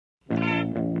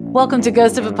Welcome to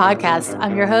Ghost of a Podcast.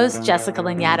 I'm your host, Jessica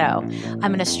Lanyadoo.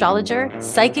 I'm an astrologer,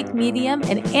 psychic medium,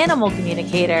 and animal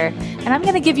communicator, and I'm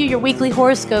going to give you your weekly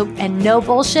horoscope and no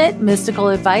bullshit mystical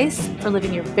advice for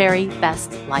living your very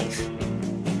best life.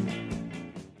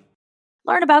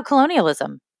 Learn about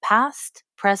colonialism, past,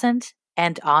 present,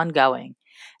 and ongoing.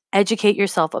 Educate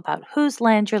yourself about whose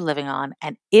land you're living on,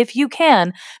 and if you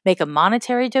can, make a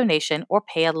monetary donation or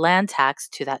pay a land tax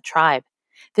to that tribe.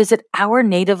 Visit our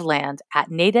native land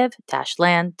at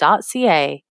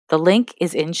native-land.ca. The link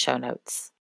is in show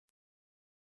notes.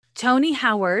 Tony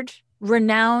Howard,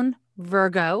 renowned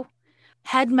Virgo,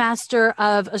 headmaster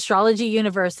of Astrology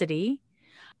University,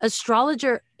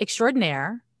 astrologer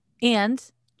extraordinaire, and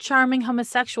charming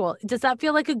homosexual. Does that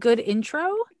feel like a good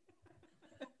intro?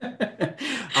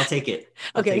 I'll take it.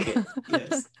 Okay. Take it.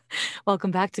 Yes.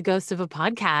 Welcome back to Ghost of a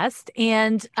Podcast.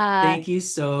 And thank you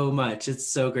so much. It's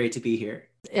so great to be here.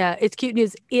 It's cute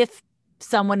news. If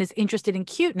someone is interested in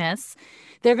cuteness,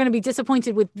 they're going to be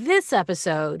disappointed with this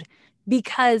episode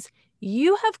because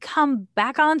you have come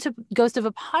back on to Ghost of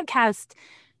a Podcast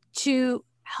to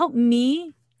help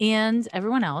me and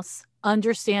everyone else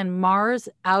understand Mars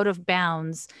out of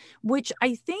bounds, which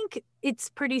I think it's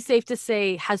pretty safe to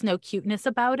say has no cuteness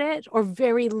about it or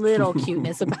very little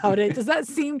cuteness about it. Does that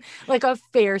seem like a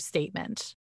fair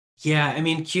statement? Yeah, I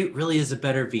mean, cute really is a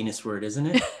better Venus word, isn't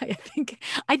it?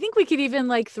 I think we could even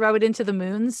like throw it into the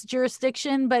moon's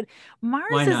jurisdiction, but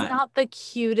Mars is not the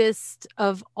cutest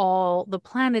of all the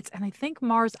planets. And I think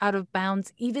Mars out of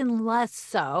bounds even less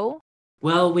so.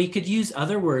 Well, we could use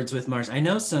other words with Mars. I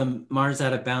know some Mars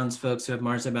out of bounds folks who have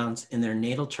Mars out of bounds in their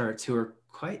natal charts who are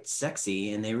quite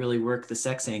sexy and they really work the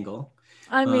sex angle.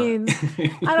 I mean,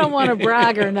 I don't want to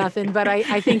brag or nothing, but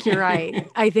I think you're right.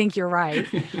 I think you're right.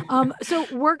 So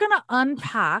we're going to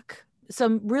unpack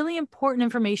some really important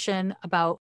information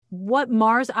about what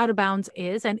Mars out of bounds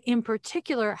is, and in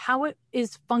particular, how it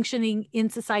is functioning in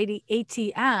society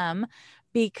ATM,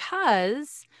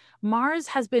 because Mars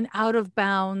has been out of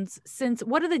bounds since,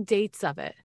 what are the dates of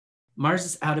it? Mars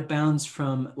is out of bounds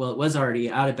from, well, it was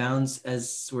already out of bounds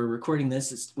as we're recording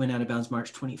this. It went out of bounds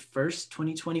March 21st,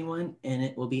 2021, and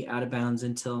it will be out of bounds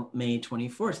until May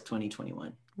 24th,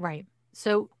 2021. Right.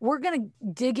 So we're going to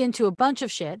dig into a bunch of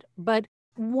shit, but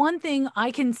one thing I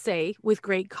can say with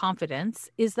great confidence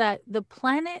is that the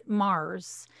planet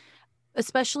Mars,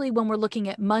 especially when we're looking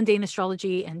at mundane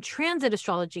astrology and transit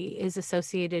astrology, is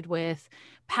associated with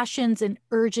passions and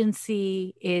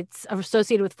urgency. It's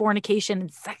associated with fornication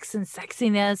and sex and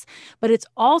sexiness, but it's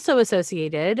also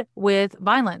associated with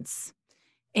violence.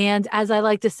 And as I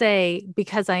like to say,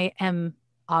 because I am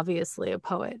obviously a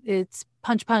poet, it's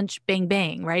punch, punch, bang,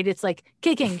 bang, right? It's like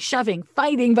kicking, shoving,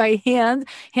 fighting by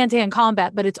hand-to-hand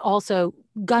combat, but it's also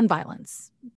gun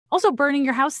violence. Also burning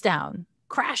your house down,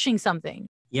 crashing something.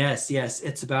 Yes.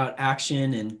 It's about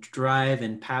action and drive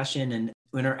and passion. And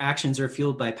when our actions are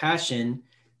fueled by passion,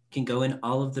 it can go in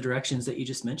all of the directions that you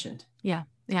just mentioned. Yeah,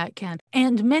 it can.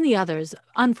 And many others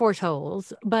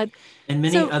unforetold, And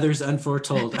many others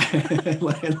unforetold. I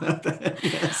love that.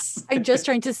 Yes. I'm just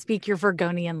trying to speak your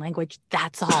Virgonian language.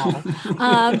 That's all.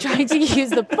 I'm trying to use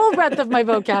the full breadth of my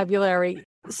vocabulary.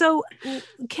 So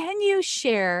can you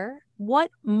share what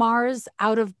Mars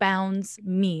out of bounds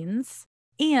means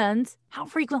and how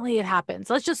frequently it happens?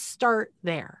 Let's just start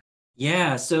there.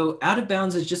 Yeah, so out of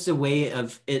bounds is just a way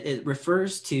of, it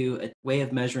refers to a way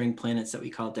of measuring planets that we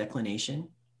call declination.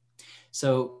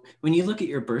 So when you look at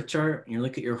your birth chart and you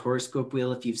look at your horoscope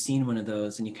wheel, if you've seen one of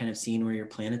those and you kind of seen where your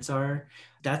planets are,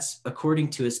 that's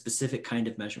according to a specific kind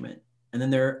of measurement. And then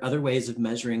there are other ways of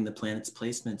measuring the planets'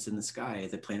 placements in the sky,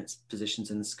 the planets' positions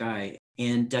in the sky.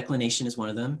 And declination is one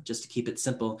of them, just to keep it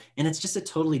simple. And it's just a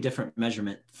totally different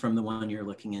measurement from the one you're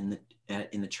looking in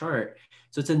the chart.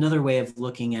 So it's another way of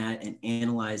looking at and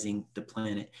analyzing the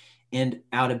planet. And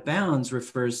out of bounds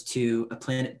refers to a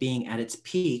planet being at its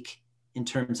peak in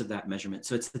terms of that measurement.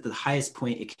 So it's at the highest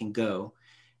point it can go.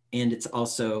 And it's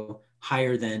also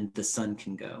higher than the sun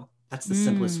can go. That's the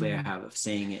simplest way I have of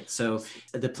saying it. So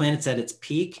the planet's at its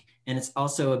peak, and it's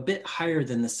also a bit higher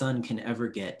than the sun can ever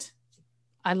get.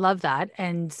 I love that.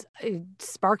 And it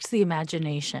sparks the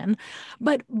imagination.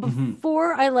 But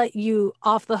before I let you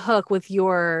off the hook with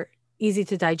your easy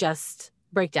to digest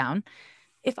breakdown,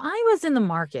 if I was in the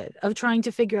market of trying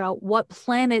to figure out what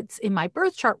planets in my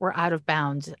birth chart were out of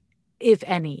bounds, if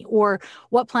any, or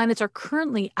what planets are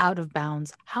currently out of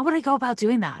bounds, how would I go about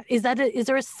doing that? Is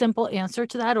there a simple answer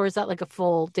to that, or is that like a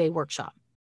full day workshop?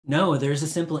 No, there's a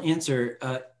simple answer.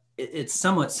 It's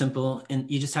somewhat simple, and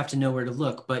you just have to know where to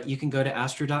look. But you can go to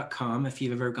astro.com if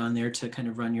you've ever gone there to kind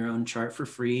of run your own chart for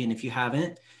free. And if you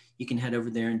haven't, you can head over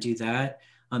there and do that.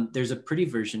 There's a pretty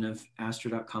version of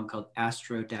astro.com called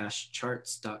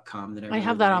astro-charts.com that I I really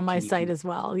have that on like. my And you site can, as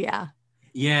well. Yeah.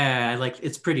 yeah, I like,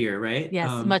 it's prettier, right?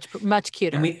 Yes. Much And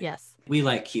cuter. Yes, we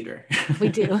like cuter. we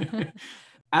do.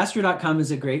 Astro.com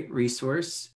is a great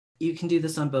resource. You can do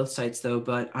this on both sites though,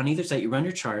 but on either site, you run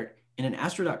your chart, and in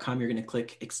astro.com, you're going to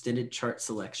click extended chart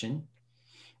selection.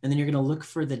 And then you're going to look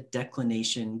for the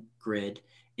declination grid.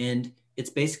 And it's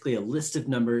basically a list of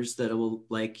numbers that will,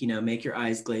 like, make your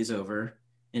eyes glaze over.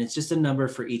 And it's just a number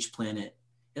for each planet.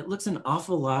 It looks an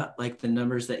awful lot like the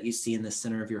numbers that you see in the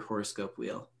center of your horoscope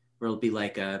wheel, where it'll be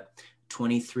like a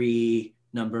 23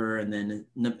 number and then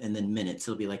minutes.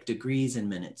 It'll be like degrees and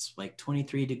minutes, like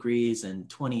 23 degrees and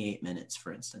 28 minutes,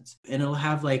 for instance. And it'll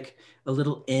have like a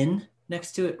little N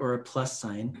next to it or a plus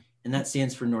sign. And that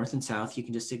stands for north and south. You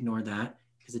can just ignore that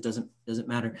because it doesn't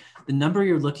matter. The number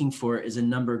you're looking for is a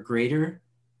number greater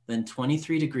than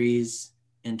 23 degrees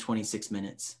and 26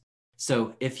 minutes.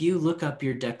 So if you look up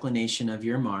your declination of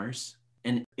your Mars,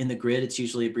 and in the grid, it's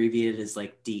usually abbreviated as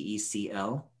like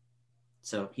DECL.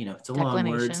 So, it's a long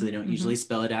word, so they don't usually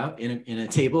spell it out in a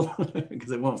table because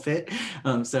it won't fit.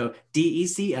 So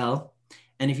DECL.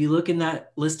 And if you look in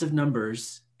that list of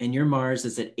numbers and your Mars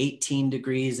is at 18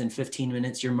 degrees and 15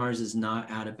 minutes, your Mars is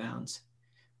not out of bounds.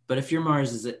 But if your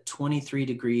Mars is at 23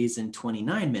 degrees and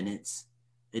 29 minutes,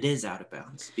 it is out of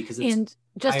bounds because it's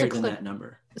higher than that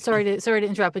number. Sorry to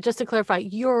interrupt, but just to clarify,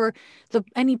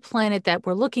 any planet that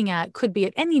we're looking at could be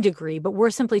at any degree, but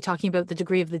we're simply talking about the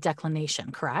degree of the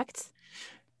declination, correct?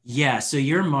 Yeah. So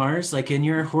your Mars, like in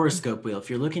your horoscope wheel, if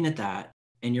you're looking at that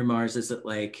and your Mars is at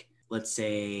like, let's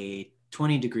say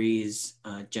 20 degrees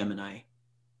Gemini,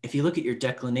 if you look at your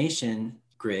declination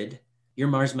grid, your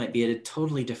Mars might be at a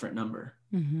totally different number.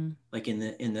 Mm-hmm. Like in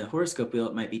the horoscope wheel,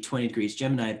 it might be 20 degrees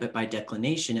Gemini, but by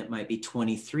declination, it might be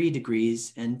 23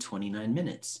 degrees and 29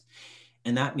 minutes.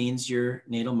 And that means your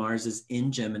natal Mars is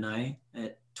in Gemini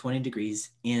at 20 degrees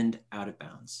and out of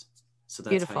bounds. So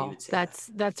that's beautiful. How you would say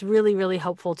that's really, really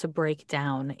helpful to break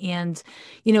down. And,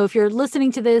 if you're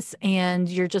listening to this and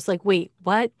you're just like, wait,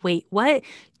 what?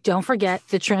 Don't forget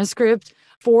the transcript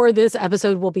for this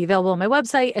episode will be available on my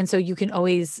website. And so you can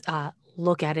always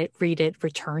look at it, read it,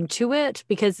 return to it,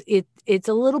 because it's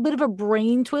a little bit of a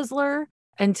brain twizzler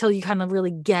until you kind of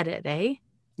really get it, eh?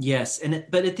 Yes.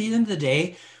 But at the end of the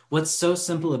day, what's so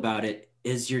simple about it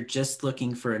is you're just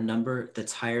looking for a number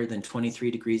that's higher than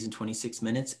 23 degrees and 26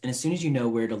 minutes. And as soon as you know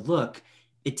where to look,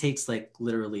 it takes like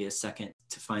literally a second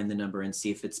to find the number and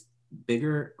see if it's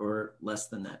bigger or less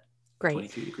than that. Great.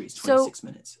 23 degrees, 26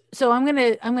 minutes. So I'm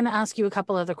gonna ask you a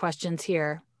couple other questions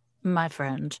here, my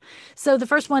friend. So the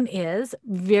first one is,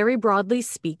 very broadly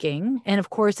speaking, and of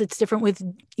course it's different with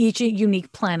each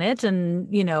unique planet, and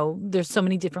there's so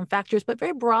many different factors, but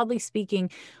very broadly speaking,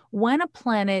 when a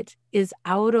planet is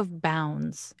out of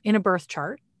bounds in a birth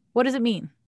chart, what does it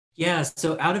mean? Yeah,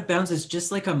 so out of bounds is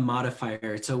just like a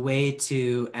modifier. It's a way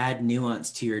to add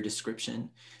nuance to your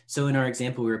description. So in our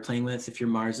example we were playing with, if your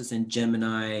Mars is in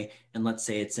Gemini, and let's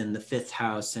say it's in the 5th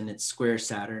house and it's square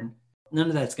Saturn, none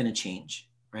of that's going to change,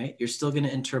 right? You're still going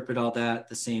to interpret all that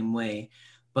the same way.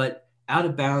 But out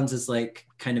of bounds is like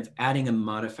kind of adding a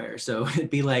modifier. So it'd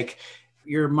be like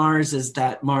your Mars is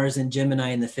that Mars in Gemini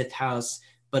in the 5th house,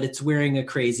 but it's wearing a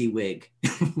crazy wig,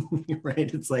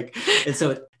 right? It's like, and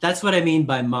so that's what I mean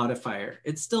by modifier.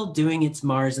 It's still doing its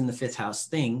Mars in the 5th house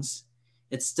things.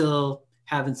 It's still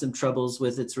having some troubles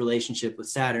with its relationship with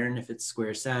Saturn, if it's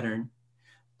square Saturn,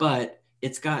 but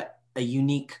it's got a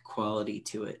unique quality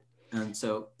to it. And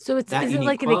so is it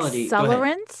like quality, an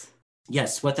accelerant?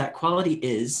 Yes, what that quality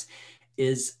is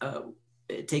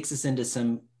it takes us into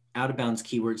some out of bounds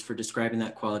keywords for describing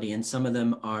that quality. And some of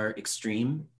them are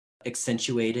extreme,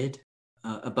 accentuated,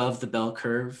 above the bell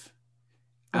curve,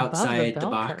 outside the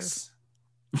box.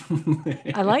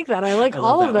 I like that. I like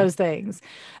all of those things.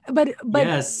 But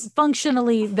yes,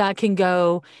 functionally that can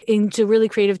go into really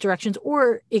creative directions,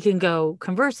 or it can go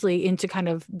conversely into kind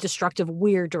of destructive,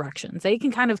 weird directions.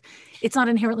 It's not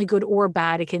inherently good or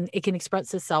bad. It can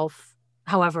express itself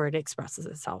however it expresses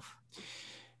itself.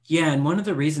 Yeah, and one of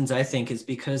the reasons I think is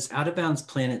because out of bounds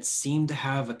planets seem to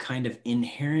have a kind of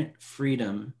inherent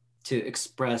freedom to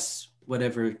express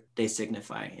whatever they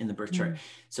signify in the birth chart.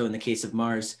 So in the case of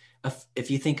Mars, if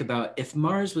you think about if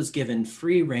Mars was given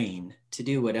free reign to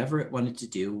do whatever it wanted to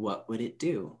do, what would it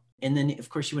do? And then, of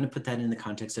course, you want to put that in the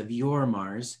context of your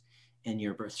Mars and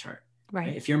your birth chart.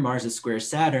 Right? If your Mars is square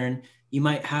Saturn, you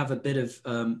might have a bit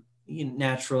of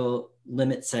natural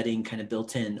limit setting kind of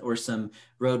built in, or some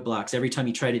roadblocks. Every time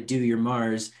you try to do your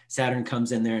Mars, Saturn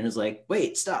comes in there and is like,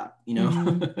 wait, stop,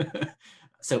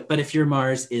 So, but if your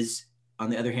Mars is,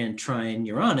 on the other hand, trine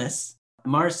Uranus,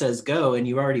 Mars says go and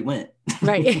you already went.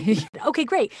 Right. Okay,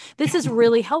 great. This is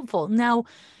really helpful. Now,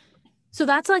 so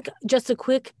that's like just a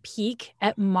quick peek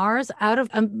at Mars out of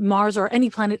Mars or any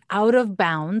planet out of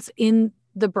bounds in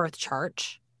the birth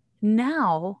chart.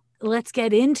 Now, let's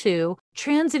get into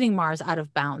transiting Mars out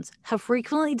of bounds. How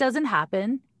frequently does it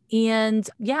happen? And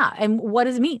yeah, and what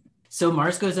does it mean? So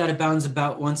Mars goes out of bounds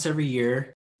about once every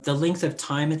year. The length of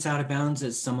time it's out of bounds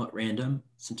is somewhat random.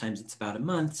 Sometimes it's about a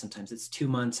month, sometimes it's 2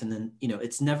 months, and then,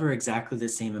 it's never exactly the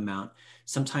same amount.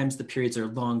 Sometimes the periods are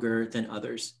longer than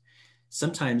others.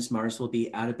 Sometimes Mars will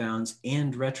be out of bounds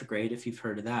and retrograde, if you've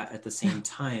heard of that, at the same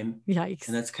time. Yikes.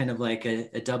 And that's kind of like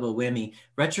a double whammy.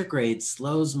 Retrograde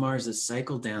slows Mars's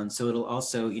cycle down. So it'll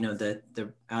also,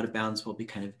 the out of bounds will be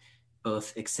kind of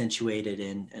both accentuated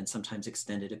and sometimes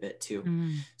extended a bit too.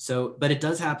 So, but it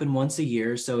does happen once a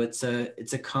year. So it's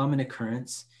a common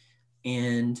occurrence,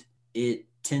 and it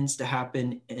tends to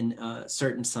happen in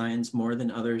certain signs more than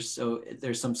others. So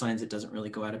there's some signs it doesn't really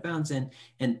go out of bounds in.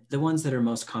 And the ones that are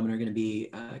most common are going to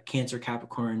be Cancer,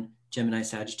 Capricorn, Gemini,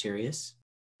 Sagittarius.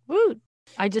 Woot.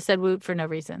 I just said woot for no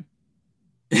reason.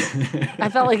 I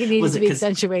felt like it needed to be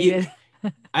accentuated.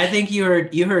 I think you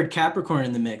heard Capricorn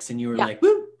in the mix and you were like,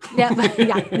 woo. Yeah,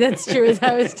 that's true.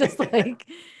 I was just like,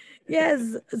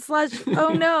 yes, /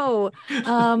 oh no.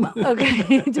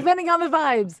 Okay, depending on the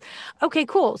vibes. Okay,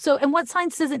 cool. So, and what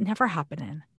signs does it never happen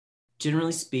in?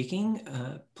 Generally speaking,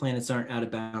 planets aren't out of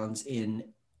bounds in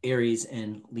Aries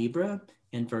and Libra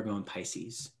and Virgo and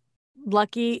Pisces.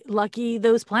 Lucky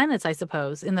those planets, I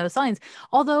suppose, in those signs.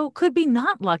 Although could be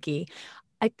not lucky.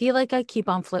 I feel like I keep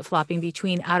on flip-flopping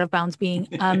between out of bounds being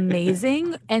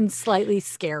amazing and slightly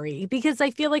scary, because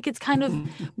I feel like it's kind of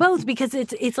both, because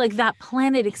it's like that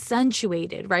planet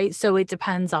accentuated, right? So it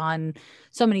depends on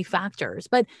so many factors,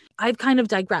 but I've kind of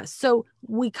digressed. So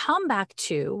we come back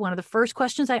to one of the first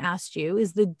questions I asked you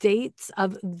is the dates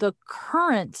of the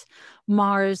current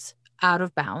Mars out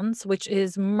of bounds, which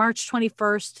is March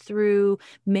 21st through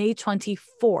May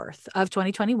 24th of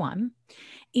 2021.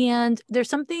 And there's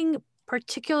something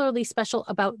particularly special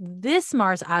about this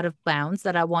Mars out of bounds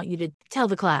that I want you to tell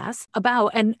the class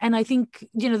about. And I think,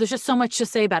 there's just so much to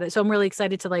say about it. So I'm really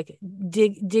excited to like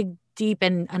dig deep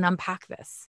and unpack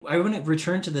this. I want to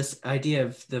return to this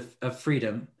idea of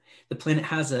freedom. The planet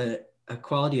has a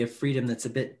quality of freedom that's a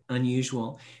bit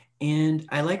unusual. And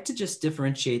I like to just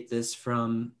differentiate this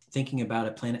from thinking about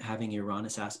a planet having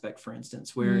Uranus aspect, for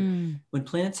instance, where when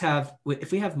planets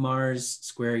if we have Mars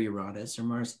square Uranus or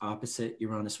Mars opposite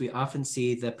Uranus, we often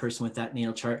see the person with that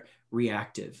natal chart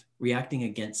reacting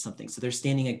against something. So they're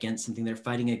standing against something, they're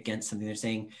fighting against something. They're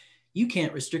saying, you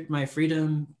can't restrict my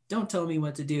freedom. Don't tell me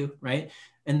what to do, right?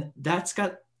 And that's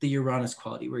got the Uranus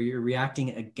quality where you're reacting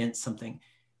against something.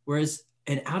 Whereas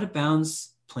an out of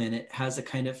bounds planet has a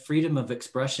kind of freedom of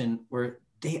expression where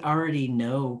they already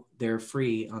know they're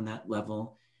free on that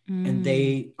level and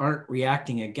they aren't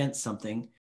reacting against something.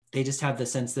 They just have the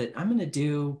sense that I'm going to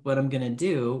do what I'm going to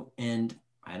do. And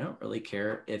I don't really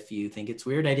care if you think it's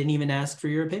weird. I didn't even ask for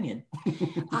your opinion.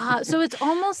 So it's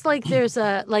almost like there's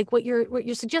like what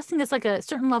you're suggesting is like a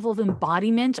certain level of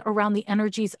embodiment around the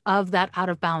energies of that out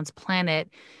of bounds planet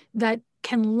that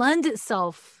can lend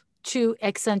itself to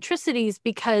eccentricities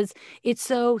because it's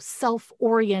so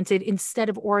self-oriented instead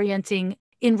of orienting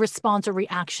in response or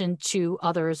reaction to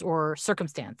others or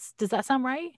circumstance. Does that sound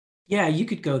right? Yeah, you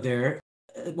could go there.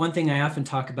 One thing I often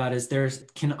talk about is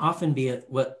can often be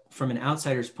what, from an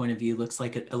outsider's point of view, looks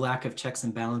like a lack of checks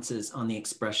and balances on the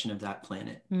expression of that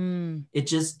planet. It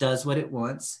just does what it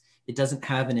wants. It doesn't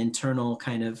have an internal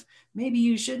kind of, maybe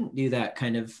you shouldn't do that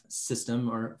kind of system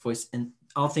or voice. And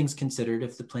all things considered,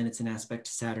 if the planet's an aspect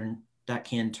to Saturn, that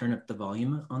can turn up the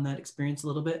volume on that experience a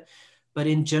little bit. But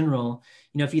in general,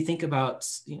 if you think about,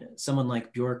 someone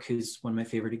like Bjork, who's one of my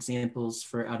favorite examples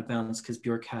for out of bounds, because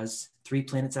Bjork has 3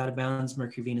 planets out of bounds,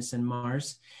 Mercury, Venus, and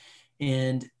Mars.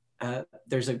 And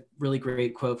there's a really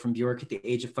great quote from Bjork at the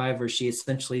age of 5, where she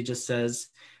essentially just says,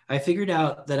 I figured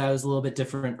out that I was a little bit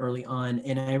different early on,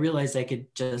 and I realized I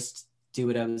could just do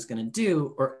what I was going to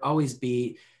do or always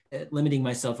be limiting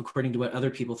myself according to what other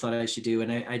people thought I should do. And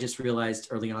I just realized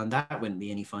early on that wouldn't be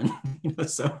any fun,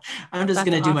 so I'm just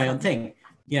going to do my own thing.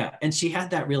 Yeah. And she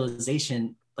had that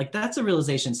realization, like that's a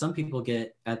realization some people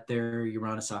get at their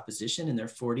Uranus opposition in their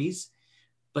 40s,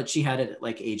 but she had it at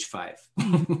like age 5.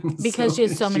 Because she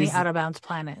has so many out of bounds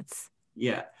planets.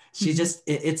 Yeah. She just,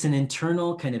 it's an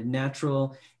internal kind of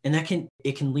natural, and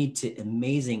it can lead to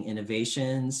amazing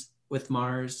innovations. With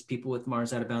Mars, people with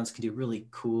Mars out of bounds can do really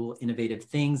cool, innovative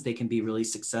things. They can be really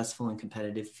successful in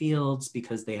competitive fields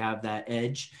because they have that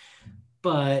edge.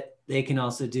 but they can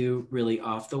also do really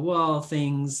off the wall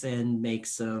things and make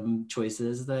some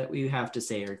choices that we have to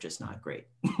say are just not great.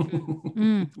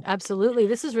 Absolutely.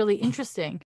 This is really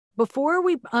interesting. Before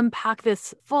we unpack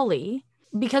this fully,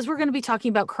 because we're going to be talking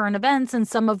about current events and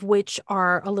some of which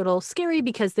are a little scary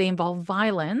because they involve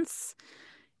violence,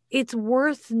 it's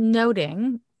worth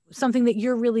noting something that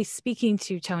you're really speaking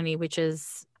to, Tony, which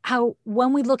is how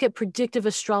when we look at predictive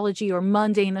astrology or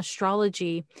mundane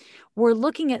astrology, we're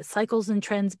looking at cycles and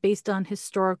trends based on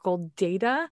historical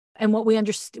data and what we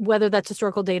understand, whether that's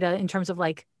historical data in terms of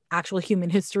like actual human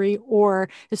history or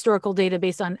historical data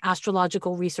based on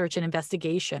astrological research and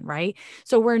investigation, right?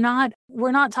 So we're not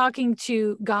talking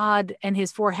to God and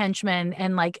his four henchmen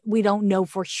and like we don't know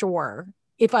for sure,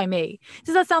 if I may.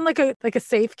 Does that sound like a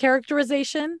safe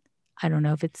characterization? I don't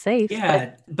know if it's safe.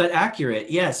 Yeah, but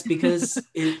accurate. Yes, because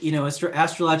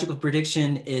astrological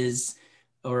prediction is,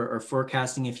 or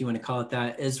forecasting, if you want to call it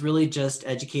that, is really just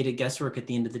educated guesswork at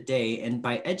the end of the day. And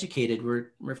by educated,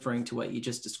 we're referring to what you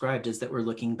just described, is that we're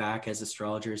looking back as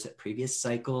astrologers at previous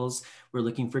cycles. We're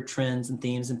looking for trends and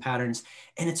themes and patterns.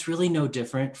 And it's really no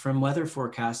different from weather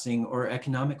forecasting or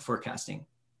economic forecasting.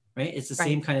 Right? It's the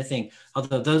same kind of thing.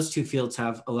 Although those two fields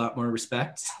have a lot more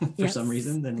respect for some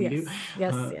reason than we do.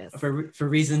 Yes. For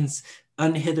reasons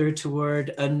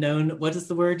unhithertoward, unknown. What is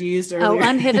the word you used earlier? Oh,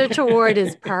 unhithertoward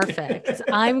is perfect.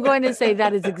 I'm going to say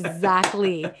that is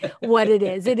exactly what it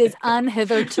is. It is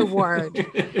unhithertoward.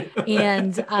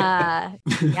 And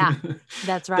yeah,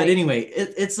 that's right. But anyway,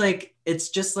 it's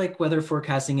just like weather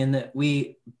forecasting in that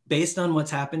we, based on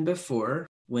what's happened before,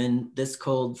 when this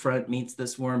cold front meets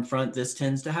this warm front, this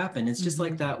tends to happen. It's just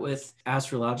like that with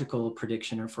astrological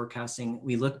prediction or forecasting.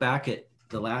 We look back at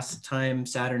the last time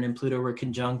Saturn and Pluto were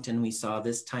conjunct and we saw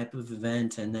this type of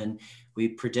event, and then we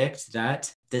predict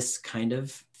that this kind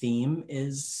of theme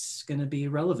is going to be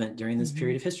relevant during this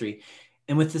period of history.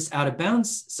 And with this out of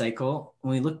bounds cycle,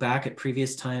 when we look back at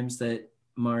previous times that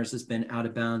Mars has been out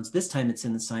of bounds, this time it's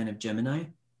in the sign of Gemini,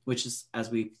 which is, as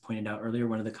we pointed out earlier,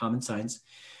 one of the common signs.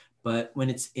 But when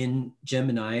it's in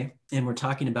Gemini, and we're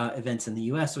talking about events in the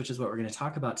US, which is what we're going to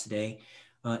talk about today,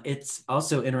 it's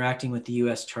also interacting with the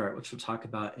US chart, which we'll talk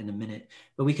about in a minute.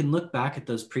 But we can look back at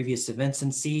those previous events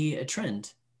and see a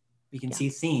trend. We can see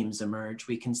themes emerge.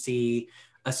 We can see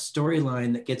a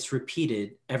storyline that gets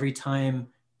repeated every time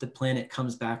the planet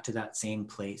comes back to that same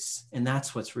place. And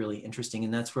that's what's really interesting.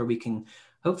 And that's where we can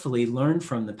hopefully learn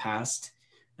from the past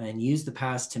and use the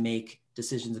past to make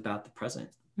decisions about the present.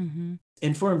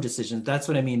 Informed decisions. That's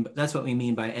what I mean. That's what we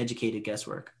mean by educated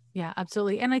guesswork. Yeah,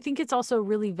 absolutely. And I think it's also a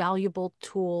really valuable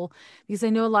tool because I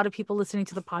know a lot of people listening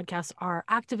to the podcast are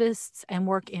activists and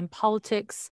work in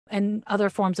politics and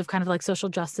other forms of kind of like social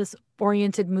justice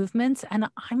oriented movements. And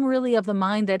I'm really of the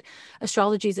mind that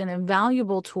astrology is an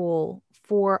invaluable tool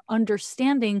for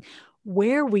understanding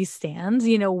where we stand,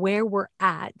 where we're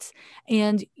at,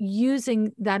 and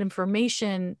using that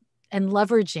information and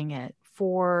leveraging it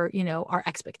for, our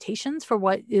expectations for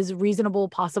what is reasonable,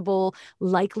 possible,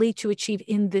 likely to achieve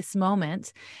in this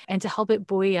moment, and to help it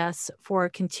buoy us for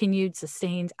continued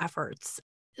sustained efforts.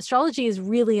 Astrology is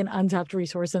really an untapped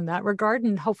resource in that regard,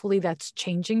 and hopefully that's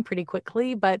changing pretty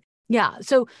quickly. But yeah,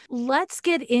 so let's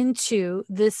get into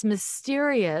this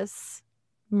mysterious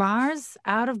Mars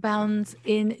out of bounds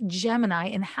in Gemini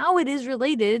and how it is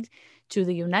related to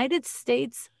the United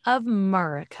States of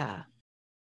America.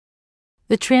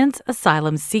 The Trans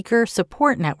Asylum Seeker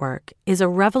Support Network is a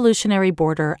revolutionary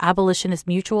border abolitionist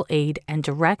mutual aid and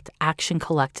direct action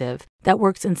collective that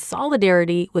works in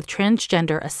solidarity with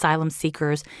transgender asylum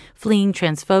seekers fleeing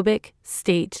transphobic,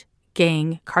 state,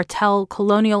 gang, cartel,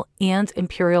 colonial, and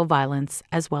imperial violence,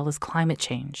 as well as climate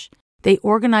change. They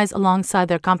organize alongside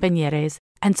their compañeros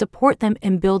and support them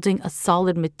in building a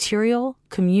solid material,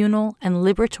 communal, and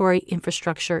liberatory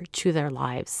infrastructure to their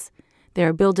lives. They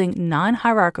are building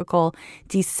non-hierarchical,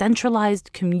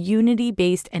 decentralized,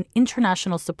 community-based, and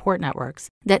international support networks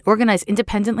that organize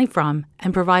independently from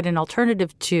and provide an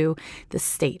alternative to the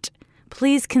state.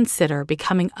 Please consider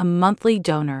becoming a monthly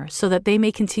donor so that they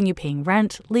may continue paying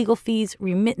rent, legal fees,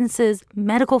 remittances,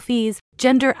 medical fees,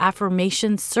 gender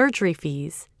affirmation surgery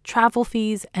fees, travel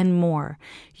fees, and more.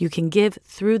 You can give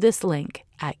through this link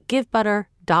at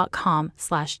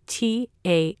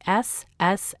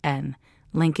givebutter.com/TASSN.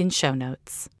 Link in show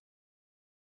notes.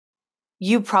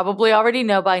 You probably already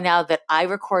know by now that I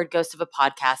record Ghost of a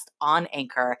Podcast on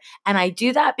Anchor, and I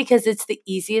do that because it's the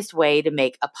easiest way to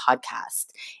make a podcast.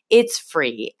 It's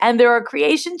free, and there are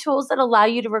creation tools that allow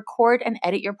you to record and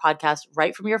edit your podcast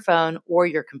right from your phone or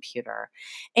your computer.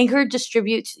 Anchor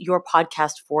distributes your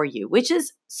podcast for you, which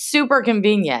is super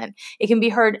convenient. It can be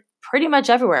heard pretty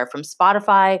much everywhere from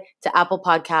Spotify to Apple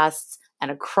Podcasts and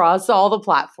across all the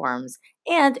platforms.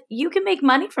 And you can make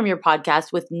money from your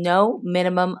podcast with no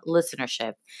minimum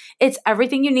listenership. It's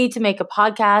everything you need to make a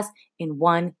podcast in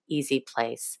one easy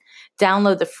place.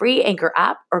 Download the free Anchor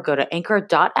app or go to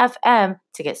anchor.fm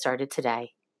to get started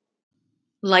today.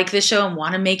 Like this show and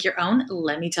want to make your own?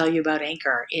 Let me tell you about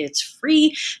Anchor. It's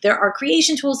free. There are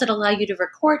creation tools that allow you to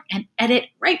record and edit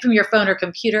right from your phone or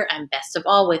computer. And best of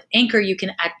all, with Anchor, you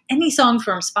can add any song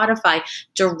from Spotify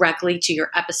directly to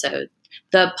your episode.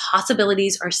 The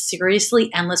possibilities are seriously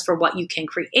endless for what you can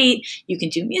create. You can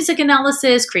do music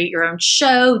analysis, create your own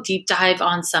show, deep dive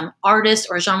on some artist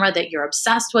or genre that you're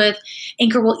obsessed with.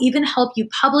 Anchor will even help you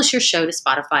publish your show to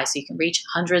Spotify so you can reach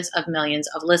hundreds of millions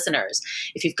of listeners.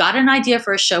 If you've got an idea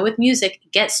for a show with music,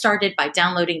 get started by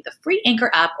downloading the free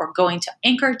Anchor app or going to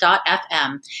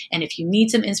anchor.fm. And if you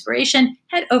need some inspiration,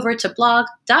 head over to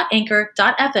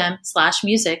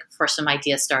blog.anchor.fm/music for some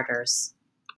idea starters.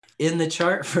 In the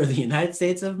chart for the United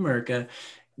States of America,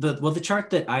 the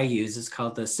chart that I use is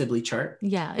called the Sibly chart.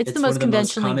 Yeah, it's the most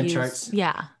conventionally used charts.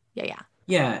 Yeah.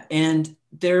 Yeah, and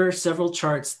there are several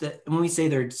charts that, when we say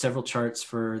there are several charts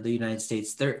for the United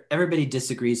States, everybody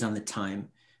disagrees on the time.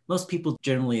 Most people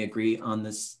generally agree on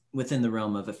this within the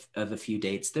realm of a few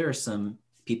dates. There are some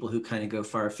people who kind of go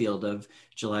far afield of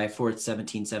July 4th,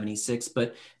 1776,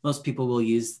 but most people will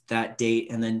use that date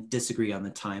and then disagree on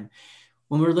the time.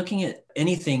 When we're looking at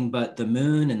anything but the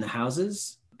moon and the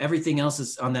houses, everything else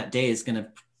is on that day is going to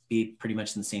be pretty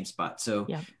much in the same spot. So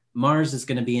Mars is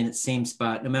going to be in its same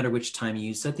spot no matter which time you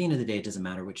use. So at the end of the day, it doesn't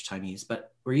matter which time you use,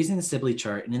 but we're using the Sibly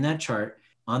chart. And in that chart,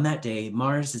 on that day,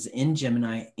 Mars is in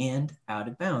Gemini and out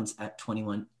of bounds at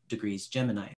 21 degrees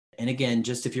Gemini. And again,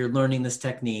 just if you're learning this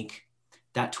technique,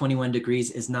 that 21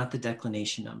 degrees is not the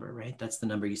declination number, right? That's the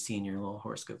number you see in your little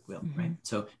horoscope wheel, right?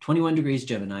 So 21 degrees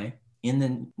Gemini in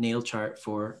the natal chart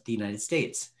for the United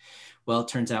States. Well, it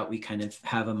turns out we kind of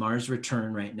have a Mars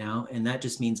return right now, and that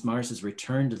just means Mars has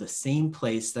returned to the same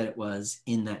place that it was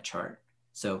in that chart.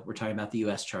 So we're talking about the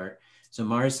US chart. So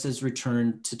Mars has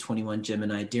returned to 21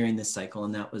 Gemini during this cycle,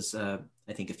 and that was, I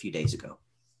think, a few days ago.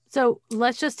 So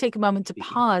let's just take a moment to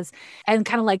pause and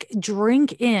kind of like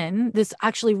drink in this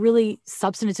actually really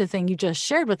substantive thing you just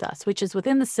shared with us, which is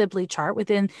within the Sibly chart,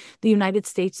 within the United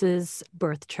States'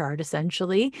 birth chart,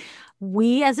 essentially,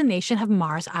 we as a nation have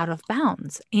Mars out of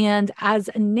bounds. And as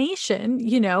a nation,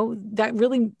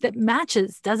 that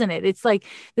matches, doesn't it? It's like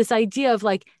this idea of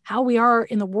like how we are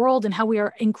in the world and how we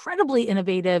are incredibly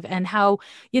innovative and how,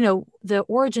 the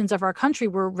origins of our country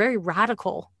were very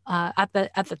radical at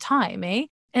the time, eh?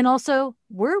 And also,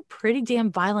 we're a pretty damn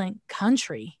violent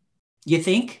country. You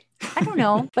think? I don't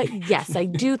know, but yes, I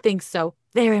do think so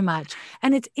very much.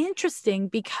 And it's interesting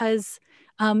because,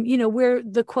 we're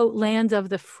the quote land of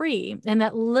the free, and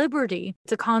that liberty,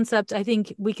 it's a concept. I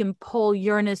think we can pull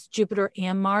Uranus, Jupiter,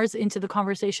 and Mars into the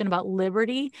conversation about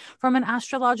liberty from an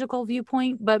astrological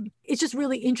viewpoint. But it's just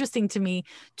really interesting to me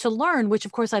to learn, which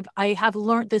of course I have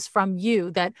learned this from you,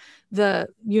 that the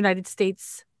United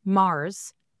States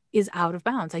Mars is out of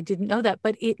bounds. I didn't know that,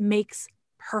 but it makes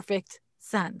perfect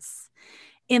sense.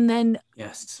 And then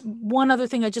one other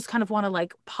thing I just kind of want to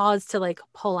like pause to like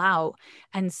pull out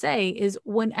and say is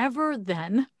whenever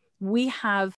then we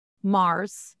have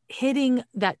Mars hitting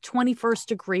that 21st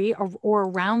degree or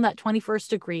around that 21st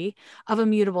degree of a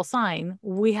mutable sign,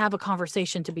 we have a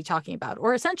conversation to be talking about.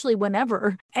 Or essentially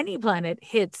whenever any planet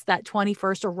hits that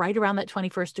 21st or right around that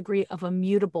 21st degree of a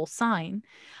mutable sign,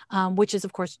 which is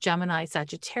of course Gemini,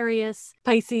 Sagittarius,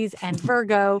 Pisces, and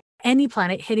Virgo, any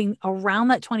planet hitting around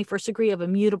that 21st degree of a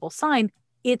mutable sign,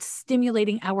 it's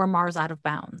stimulating our Mars out of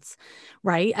bounds,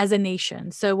 right? As a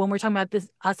nation. So when we're talking about this,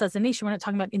 us as a nation, we're not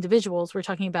talking about individuals. We're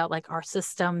talking about like our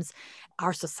systems,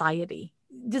 our society.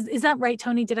 Is that right,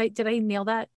 Tony? Did I nail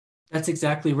that? That's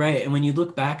exactly right. And when you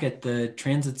look back at the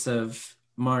transits of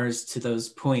Mars to those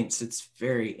points, it's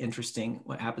very interesting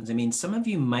what happens. I mean, some of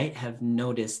you might have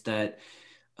noticed that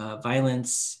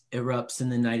violence erupts in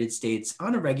the United States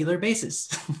on a regular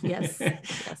basis. Yes.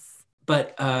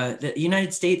 But the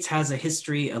United States has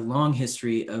a long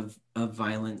history of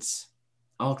violence,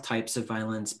 all types of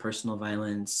violence, personal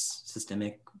violence,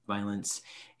 systemic violence.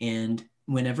 And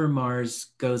whenever Mars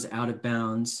goes out of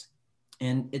bounds,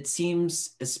 and it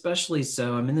seems especially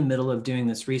so, I'm in the middle of doing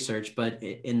this research, but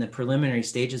in the preliminary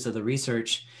stages of the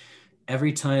research,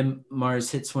 every time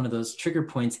Mars hits one of those trigger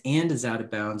points and is out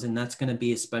of bounds, and that's going to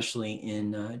be especially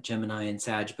in Gemini and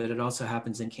Sag, but it also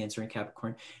happens in Cancer and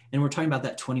Capricorn. And we're talking about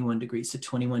that 21 degrees. So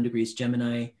 21 degrees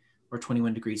Gemini or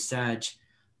 21 degrees Sag,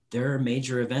 there are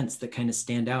major events that kind of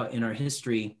stand out in our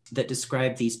history that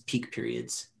describe these peak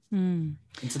periods. And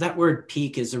so that word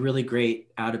peak is a really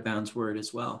great out of bounds word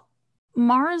as well.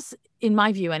 Mars, in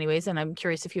my view anyways, and I'm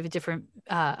curious if you have a different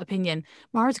opinion,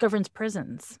 Mars governs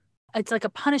prisons. It's like a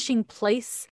punishing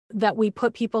place that we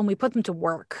put people and we put them to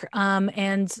work.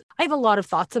 And I have a lot of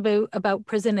thoughts about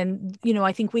prison. And,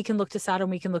 I think we can look to Saturn,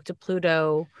 we can look to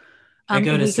Pluto. I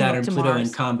go to Saturn, Pluto in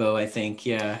combo, I think.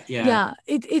 Yeah.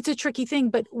 It's a tricky thing,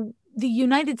 but the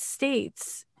United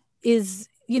States is,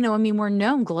 we're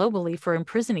known globally for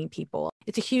imprisoning people.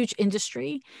 It's a huge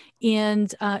industry,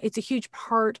 and it's a huge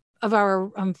part of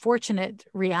our unfortunate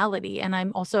reality. And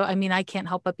I can't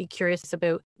help but be curious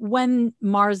about when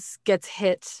Mars gets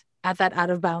hit at that out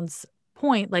of bounds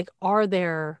point, like, are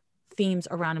there themes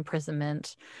around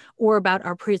imprisonment or about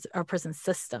our prison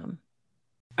system?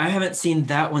 I haven't seen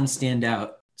that one stand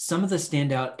out. Some of the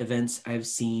standout events I've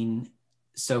seen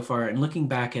so far, and looking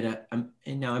back at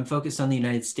I'm focused on the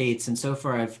United States, and so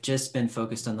far I've just been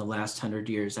focused on the last 100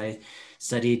 years. I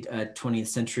studied 20th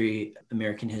century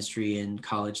American history in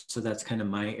college, so that's kind of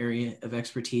my area of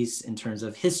expertise in terms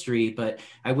of history, but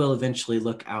I will eventually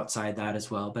look outside that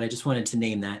as well. But I just wanted to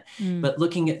name that. But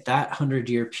looking at that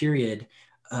 100-year period,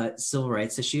 civil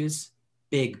rights issues,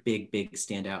 big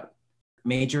standout.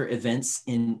 Major events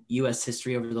in US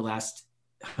history over the last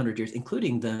 100 years,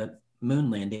 including the moon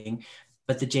landing,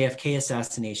 but the JFK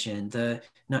assassination, the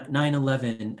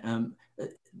 9/11,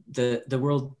 the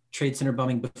World Trade Center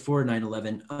bombing before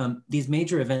 9/11, these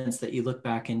major events that you look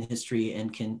back in history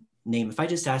and can name. If I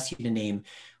just ask you to name,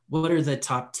 what are the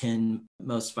top 10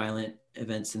 most violent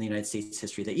events in the United States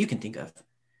history that you can think of?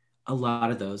 A lot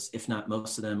of those, if not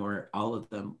most of them or all of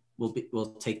them,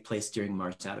 will take place during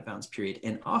Mars out of bounds period.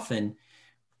 And often,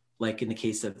 like in the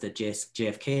case of the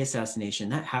JFK assassination,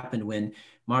 that happened when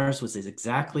Mars was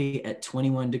exactly at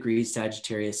 21 degrees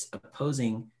Sagittarius,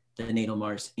 opposing the natal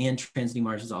Mars, and transiting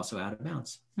Mars is also out of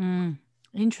bounds.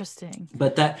 Interesting.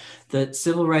 But the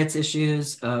civil rights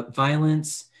issues,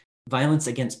 violence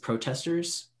against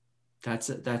protesters, that's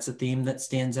a theme that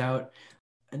stands out.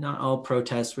 And not all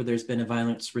protests where there's been a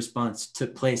violent response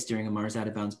took place during a Mars out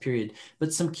of bounds period,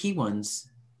 but some key ones,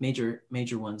 major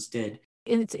ones did.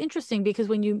 And it's interesting because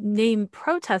when you name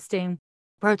protesting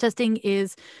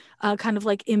is kind of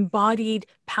like embodied,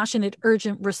 passionate,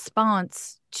 urgent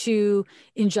response to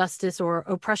injustice or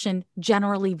oppression,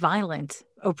 generally violent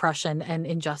oppression and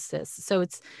injustice. So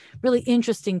it's really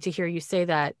interesting to hear you say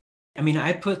that. I mean,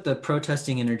 I put the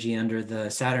protesting energy under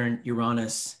the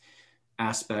Saturn-Uranus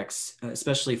aspects,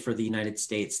 especially for the United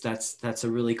States. That's a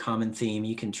really common theme.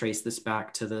 You can trace this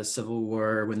back to the Civil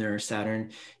War when there are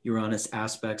Saturn-Uranus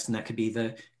aspects, and that could be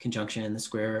the conjunction, the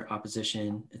square,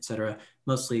 opposition, etc.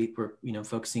 Mostly we're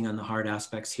focusing on the hard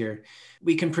aspects here.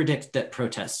 We can predict that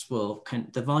protests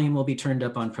the volume will be turned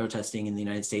up on protesting in the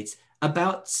United States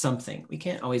about something. We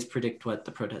can't always predict what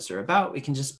the protests are about. We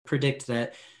can just predict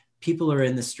that people are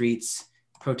in the streets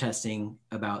protesting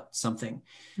about something.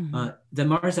 The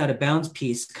Mars out of bounds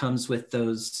piece comes with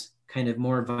those kind of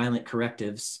more violent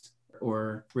correctives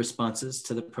or responses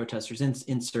to the protesters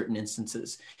in certain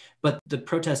instances. But the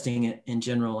protesting in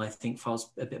general, I think,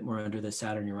 falls a bit more under the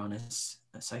Saturn-Uranus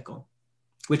cycle,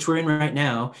 which we're in right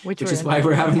now, which is why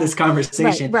we're having this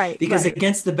conversation. Right. Because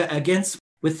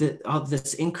with all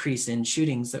this increase in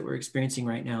shootings that we're experiencing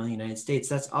right now in the United States,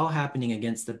 that's all happening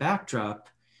against the backdrop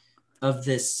of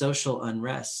this social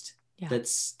unrest.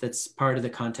 That's part of the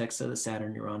context of the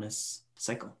Saturn-Uranus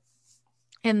cycle.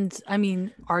 And I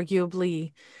mean,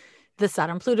 arguably, the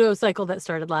Saturn-Pluto cycle that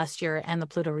started last year and the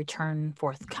Pluto return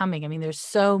forthcoming. I mean, there's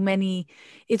so many.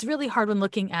 It's really hard when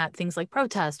looking at things like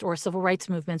protest or civil rights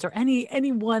movements or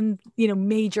any one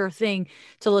major thing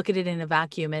to look at it in a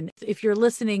vacuum. And if you're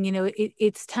listening,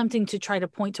 it's tempting to try to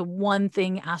point to one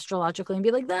thing astrologically and be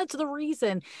like, that's the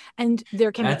reason. And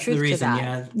there can be truth to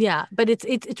that. Yeah, but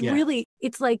it's really,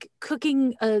 it's like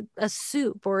cooking a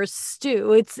soup or a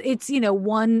stew. It's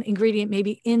one ingredient may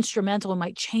be instrumental and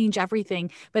might change everything,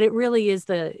 but it really is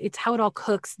it's how it all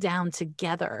cooks down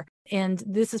together. And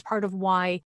this is part of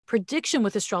why prediction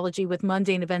with astrology, with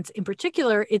mundane events in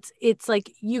particular, it's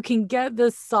like you can get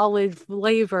this solid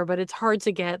flavor, but it's hard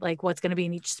to get like what's going to be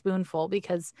in each spoonful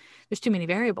because there's too many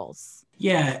variables.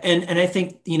 Yeah. And I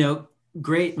think,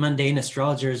 great mundane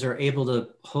astrologers are able to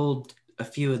hold a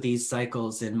few of these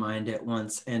cycles in mind at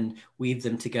once and weave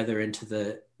them together into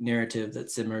the narrative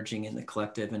that's emerging in the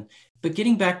collective. But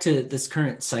getting back to this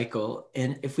current cycle,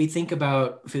 and if we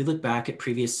look back at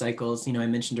previous cycles, I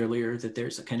mentioned earlier that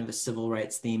there's a kind of a civil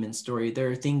rights theme and story.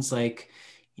 There are things like,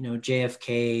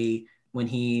 JFK, when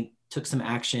he took some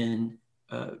action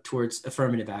towards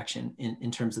affirmative action in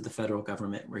terms of the federal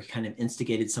government, where he kind of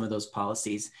instigated some of those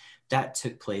policies that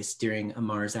took place during a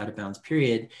Mars out of bounds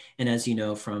period. And as you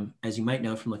might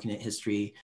know from looking at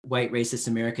history, white racist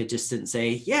America just didn't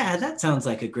say, yeah, that sounds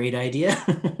like a great idea.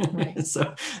 Right.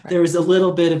 So there was a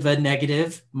little bit of a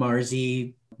negative,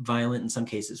 Marsy, violent in some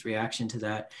cases, reaction to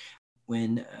that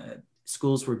when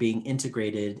schools were being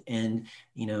integrated. And,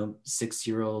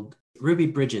 6-year-old Ruby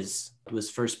Bridges was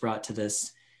first brought to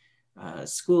this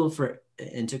school for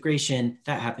integration.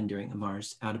 That happened during a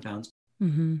Mars out of bounds.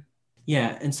 Mm-hmm.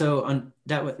 Yeah. And so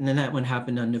that one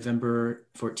happened on November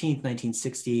 14th,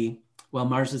 1960, while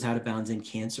Mars was out of bounds in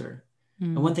Cancer.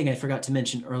 Mm. And one thing I forgot to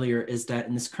mention earlier is that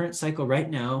in this current cycle right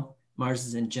now, Mars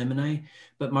is in Gemini,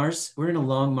 but we're in a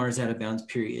long Mars out of bounds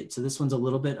period. So this one's a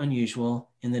little bit unusual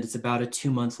in that it's about a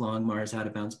 2-month long Mars out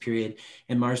of bounds period.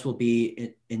 And Mars will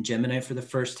be in Gemini for the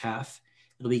first half.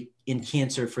 It'll be in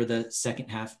Cancer for the second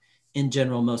half. In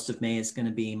general, most of May is going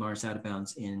to be Mars out of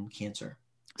bounds in Cancer.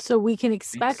 So we can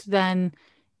expect then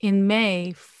in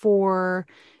May for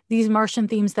these Martian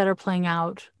themes that are playing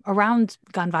out around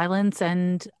gun violence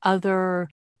and other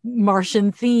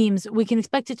Martian themes, we can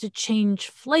expect it to change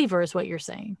flavor, is what you're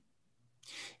saying.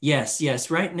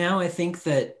 Yes. Right now, I think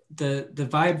that the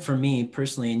vibe for me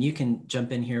personally, and you can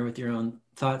jump in here with your own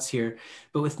thoughts here,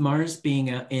 but with Mars being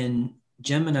in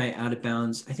Gemini out of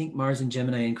bounds, I think Mars in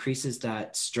Gemini increases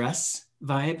that stress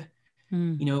vibe.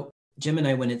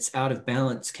 Gemini, when it's out of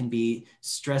balance, can be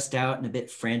stressed out and a bit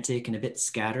frantic and a bit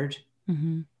scattered.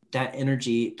 Mm-hmm. That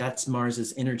energy, that's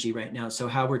Mars's energy right now. So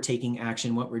how we're taking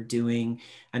action, what we're doing,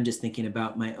 I'm just thinking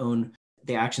about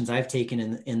the actions I've taken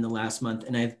in the last month,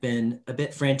 and I've been a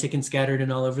bit frantic and scattered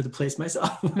and all over the place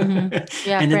myself. Mm-hmm.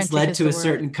 Yeah, and it's led to a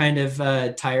certain kind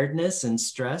of tiredness and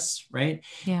stress, right?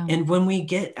 Yeah. And when we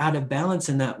get out of balance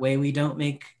in that way, we don't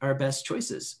make our best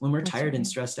choices. When we're tired and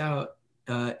stressed out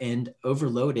and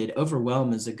overloaded,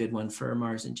 overwhelm is a good one for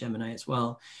Mars and Gemini as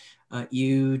well.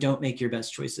 You don't make your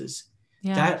best choices.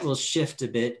 Yeah. That will shift a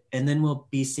bit, and then we'll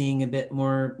be seeing a bit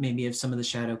more maybe of some of the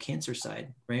shadow Cancer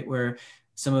side, right? Where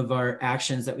some of our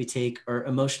actions that we take are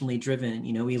emotionally driven.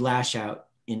 We lash out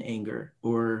in anger,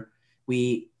 or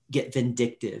we get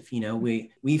vindictive.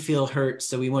 We feel hurt,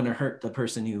 so we want to hurt the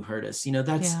person who hurt us.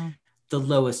 That's the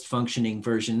lowest functioning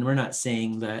version. We're not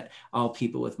saying that all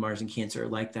people with Mars and Cancer are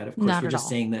like that. Of course, we're just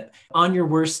saying that on your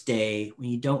worst day,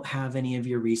 when you don't have any of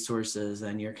your resources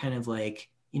and you're kind of like,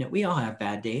 we all have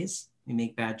bad days. We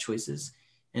make bad choices.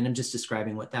 And I'm just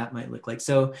describing what that might look like.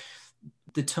 So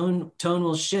the tone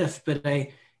will shift, but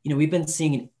we've been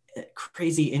seeing a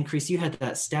crazy increase. You had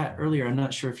that stat earlier. I'm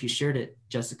not sure if you shared it,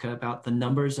 Jessica, about the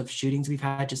numbers of shootings we've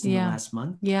had just in the last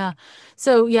month. Yeah.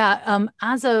 So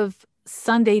as of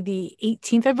Sunday, the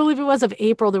 18th, I believe it was, of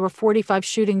April, there were 45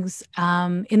 shootings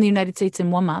in the United States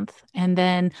in 1 month. And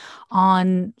then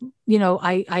I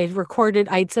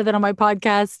had said that on my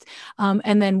podcast,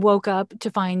 and then woke up to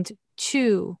find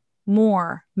 2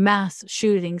 more mass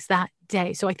shootings that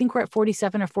day. So I think we're at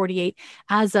 47 or 48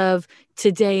 as of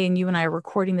today. And you and I are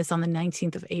recording this on the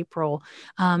 19th of April.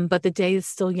 But the day is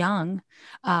still young,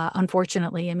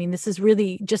 unfortunately. I mean, this is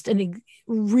really just a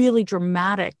really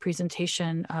dramatic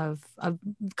presentation of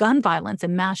gun violence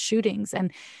and mass shootings.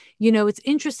 And, it's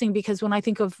interesting because when I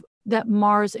think of that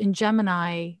Mars in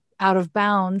Gemini out of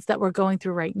bounds that we're going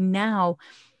through right now,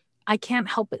 I can't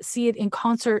help but see it in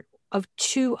concert of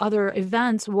 2 other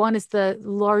events. One is the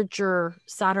larger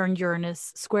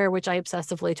Saturn-Uranus square, which I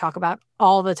obsessively talk about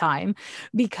all the time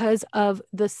because of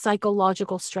the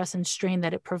psychological stress and strain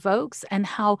that it provokes, and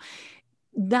how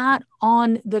that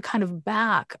on the kind of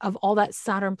back of all that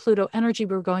Saturn-Pluto energy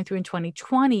we were going through in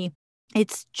 2020,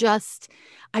 it's just,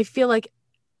 I feel like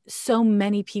so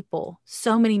many people,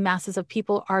 so many masses of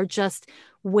people are just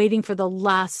waiting for the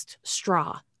last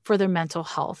straw for their mental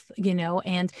health,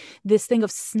 and this thing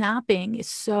of snapping is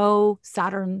so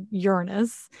Saturn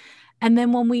Uranus. And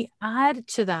then when we add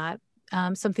to that,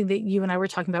 something that you and I were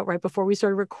talking about right before we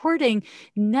started recording,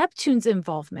 Neptune's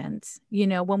involvement.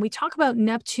 When we talk about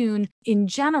Neptune in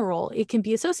general, it can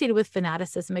be associated with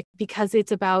fanaticism because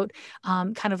it's about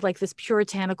kind of like this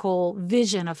puritanical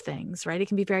vision of things, right? It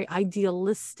can be very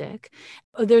idealistic.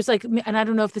 There's and I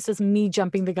don't know if this is me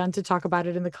jumping the gun to talk about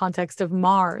it in the context of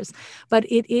Mars, but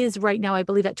it is right now, I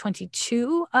believe, at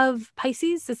 22 of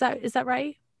Pisces. Is that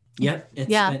right? Yep. It's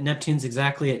Yeah. Neptune's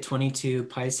exactly at 22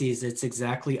 Pisces. It's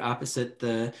exactly opposite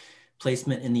the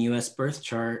placement in the US birth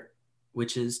chart,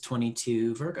 which is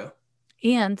 22 Virgo.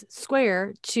 And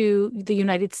square to the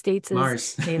United States'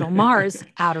 Mars. natal Mars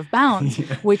out of bounds,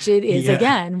 Yeah. which it is Yeah.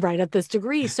 again right at this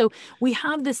degree. So we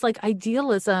have this like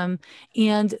idealism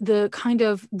and the kind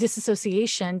of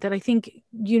disassociation that I think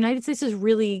United States is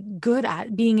really good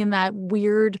at, being in that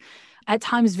weird, at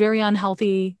times very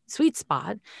unhealthy sweet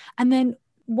spot. And then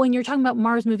when you're talking about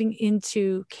Mars moving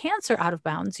into Cancer out of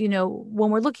bounds, when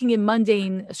we're looking in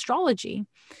mundane astrology,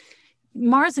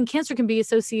 Mars and Cancer can be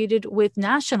associated with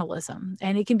nationalism,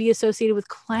 and it can be associated with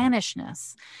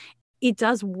clannishness. It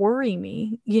does worry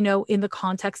me, in the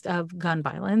context of gun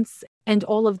violence and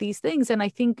all of these things. And I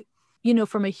think,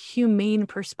 from a humane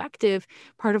perspective,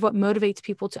 part of what motivates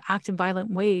people to act in violent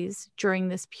ways during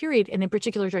this period, and in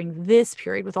particular during this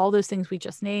period with all those things we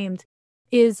just named,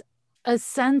 is a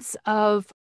sense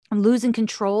of losing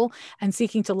control and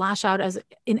seeking to lash out as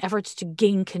in efforts to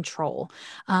gain control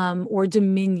or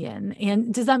dominion.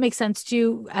 And does that make sense to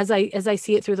you as I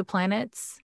see it through the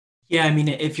planets? Yeah, I mean,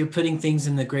 if you're putting things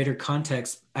in the greater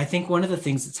context, I think one of the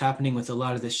things that's happening with a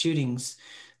lot of the shootings,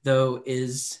 though,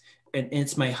 is, and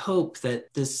it's my hope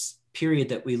that this period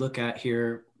that we look at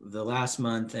here, the last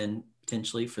month and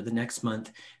potentially for the next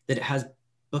month, that it has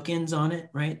bookends on it,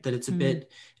 right? That it's a bit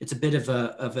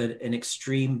of an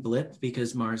extreme blip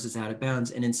because Mars is out of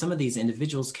bounds. And in some of these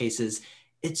individuals' cases,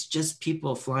 it's just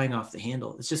people flying off the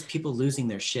handle. It's just people losing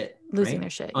their shit.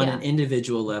 On an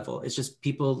individual level. It's just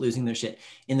people losing their shit.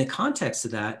 In the context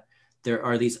of that, there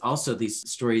are these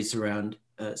stories around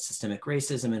systemic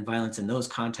racism and violence in those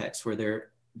contexts where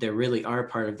there really are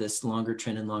part of this longer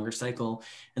trend and longer cycle.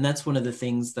 And that's one of the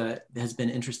things that has been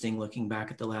interesting looking back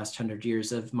at the last 100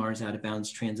 years of Mars out of bounds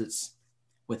transits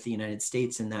with the United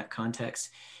States in that context.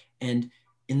 And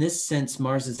in this sense,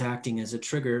 Mars is acting as a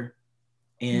trigger,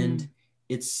 and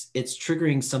it's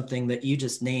triggering something that you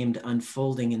just named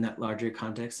unfolding in that larger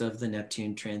context of the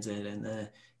Neptune transit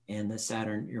and the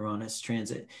Saturn Uranus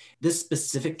transit. This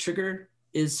specific trigger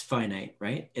is finite,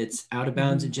 right? It's out of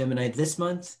bounds in Gemini this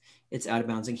month. It's out of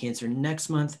bounds in Cancer next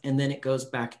month, and then it goes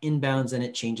back in bounds and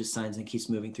it changes signs and keeps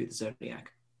moving through the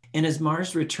zodiac. And as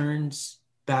Mars returns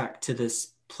back to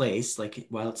this place, like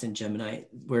while it's in Gemini,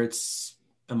 where it's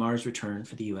a Mars return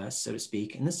for the US, so to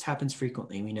speak, and this happens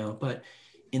frequently, we know, but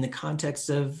in the context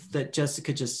of that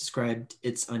Jessica just described,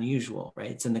 it's unusual,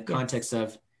 right? It's in the context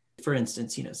of, for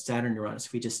instance, Saturn Uranus,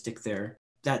 if we just stick there,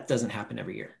 that doesn't happen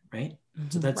every year, right?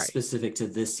 So that's specific to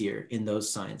this year in those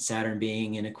signs. Saturn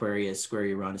being in Aquarius, square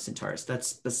Uranus and Taurus. That's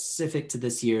specific to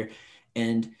this year.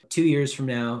 And 2 years from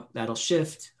now, that'll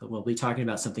shift. We'll be talking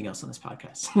about something else on this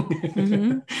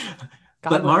podcast.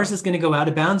 But Mars is going to go out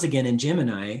of bounds again in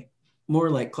Gemini, more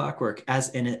like clockwork,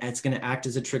 and it's going to act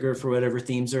as a trigger for whatever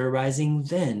themes are arising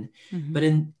then. But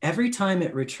in every time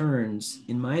it returns,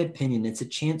 in my opinion, it's a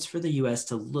chance for the US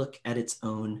to look at its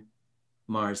own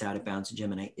Mars out of bounds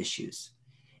Gemini issues.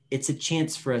 It's a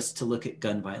chance for us to look at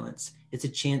gun violence. It's a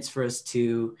chance for us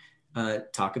to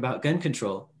talk about gun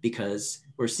control, because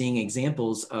we're seeing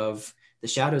examples of the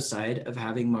shadow side of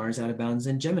having Mars out of bounds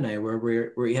in Gemini,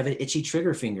 where we have an itchy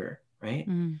trigger finger, right?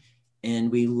 And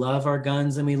we love our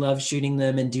guns and we love shooting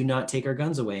them and do not take our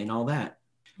guns away and all that.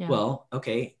 Well,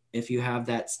 okay, if you have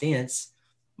that stance,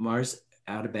 Mars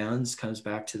out of bounds comes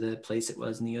back to the place it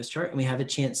was in the US chart, and we have a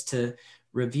chance to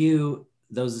review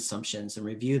those assumptions and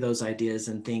review those ideas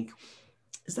and think,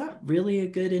 is that really a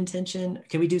good intention?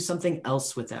 Can we do something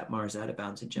else with that Mars out of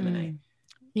bounds in Gemini?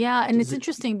 Yeah. And it's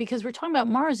interesting because we're talking about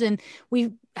Mars and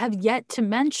we have yet to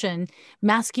mention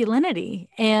masculinity.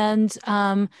 And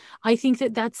I think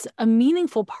that that's a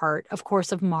meaningful part, of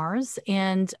course, of Mars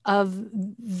and of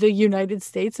the United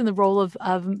States and the role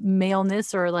of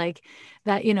maleness, or like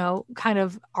that, kind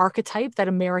of archetype, that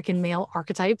American male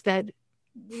archetype that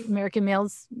American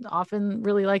males often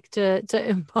really like to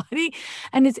embody.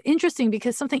 And it's interesting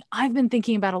because something I've been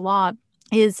thinking about a lot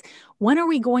is, when are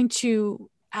we going to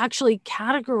actually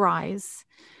categorize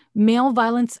male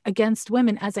violence against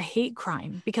women as a hate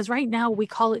crime? Because right now we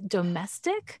call it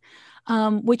domestic,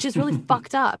 which is really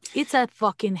fucked up. It's a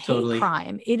fucking hate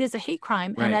crime. It is a hate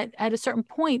crime. Right. And at a certain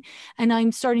point, and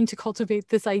I'm starting to cultivate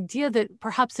this idea that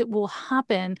perhaps it will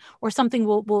happen, or something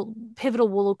pivotal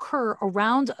will occur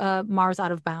around Mars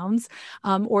out of bounds,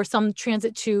 or some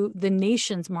transit to the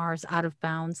nation's Mars out of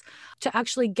bounds, to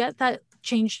actually get that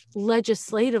changed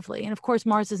legislatively. And of course,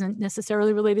 Mars isn't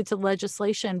necessarily related to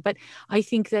legislation, but I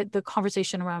think that the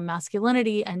conversation around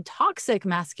masculinity and toxic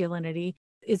masculinity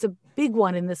is a big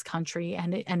one in this country,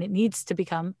 and it needs to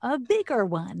become a bigger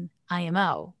one.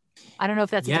 IMO. I don't know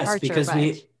if that's a departure.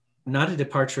 Because not a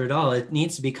departure at all. It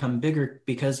needs to become bigger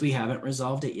because we haven't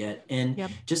resolved it yet. And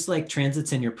just like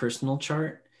transits in your personal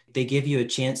chart, they give you a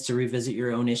chance to revisit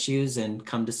your own issues and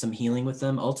come to some healing with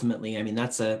them. Ultimately, I mean,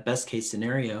 that's a best case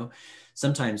scenario.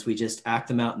 Sometimes we just act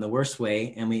them out in the worst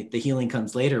way, and the healing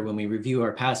comes later when we review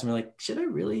our past and we're like, should I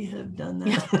really have done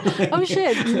that? Oh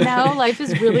shit, now life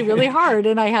is really, really hard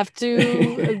and I have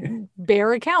to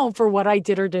bear account for what I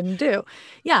did or didn't do.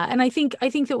 Yeah. And I think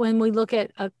that when we look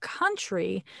at a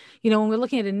country, when we're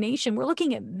looking at a nation, we're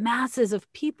looking at masses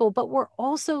of people, but we're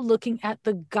also looking at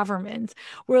the government.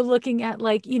 We're looking at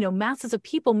masses of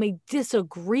people may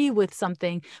disagree with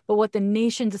something, but what the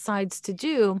nation decides to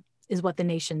do is what the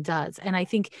nation does. And I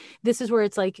think this is where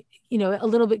it's a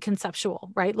little bit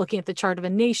conceptual, right? Looking at the chart of a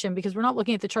nation, because we're not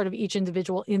looking at the chart of each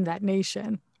individual in that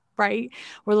nation, right?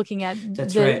 We're looking at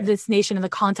this nation in the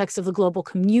context of the global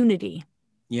community.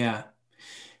 Yeah.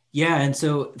 Yeah. And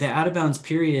so the out of bounds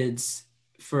periods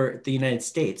for the United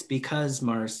States, because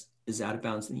Mars is out of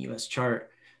bounds in the US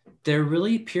chart, they're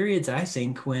really periods, I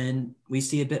think, when we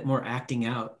see a bit more acting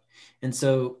out. And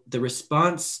so the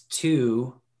response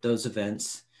to those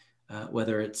events,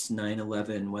 whether it's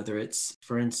 9/11, whether it's,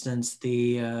 for instance,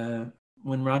 when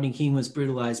Rodney King was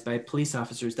brutalized by police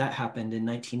officers, that happened in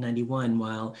 1991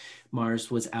 while Mars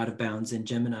was out of bounds in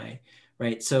Gemini,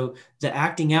 right? So the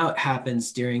acting out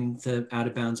happens during the out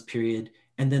of bounds period.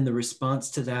 And then the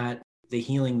response to that, the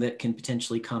healing that can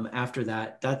potentially come after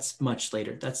that, that's much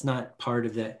later. That's not part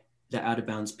of the out of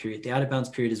bounds period. The out of bounds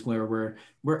period is where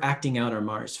we're acting out our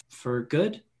Mars for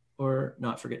good or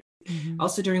not for good. Mm-hmm.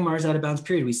 Also during Mars out of bounds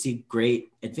period, we see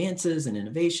great advances and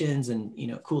innovations and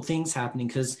cool things happening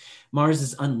because Mars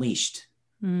is unleashed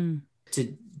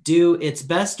to do its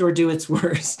best or do its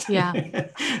worst. Yeah.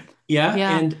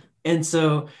 Yeah. And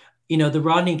so the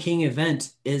Rodney King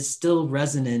event is still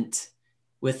resonant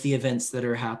with the events that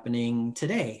are happening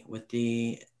today, with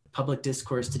the public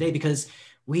discourse today, because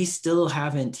we still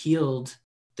haven't healed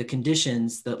the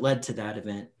conditions that led to that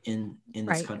event in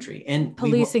this country. And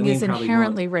policing is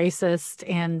inherently racist.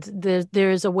 And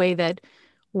there's a way that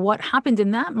what happened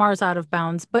in that Mars out of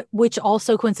bounds, but which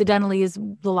also coincidentally is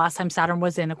the last time Saturn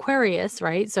was in Aquarius,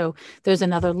 right? So there's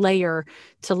another layer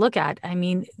to look at. I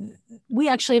mean, we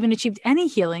actually haven't achieved any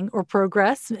healing or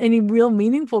progress, any real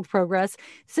meaningful progress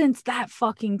since that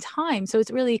fucking time. So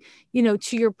it's really,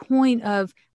 to your point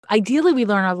of, ideally, we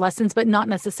learn our lessons, but not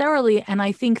necessarily. And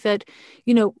I think that,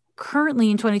 currently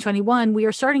in 2021, we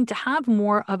are starting to have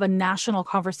more of a national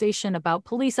conversation about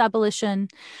police abolition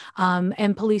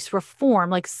and police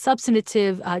reform, like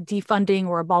substantive defunding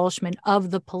or abolishment of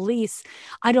the police.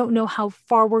 I don't know how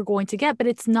far we're going to get, but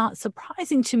it's not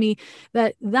surprising to me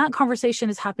that conversation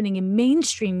is happening in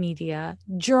mainstream media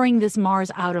during this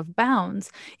Mars out of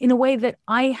bounds in a way that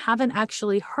I haven't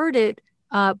actually heard it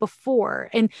before.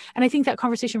 And I think that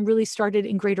conversation really started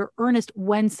in greater earnest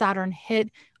when Saturn hit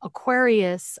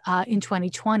Aquarius in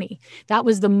 2020. That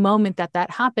was the moment that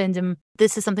happened. And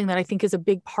this is something that I think is a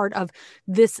big part of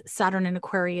this Saturn and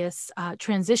Aquarius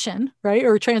transition, right?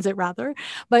 Or transit rather.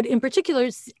 But in particular,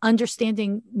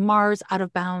 understanding Mars out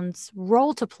of bounds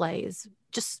role to play is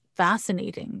just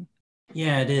fascinating.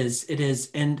 Yeah, it is. It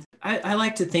is. And I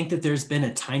like to think that there's been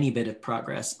a tiny bit of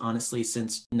progress, honestly,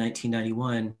 since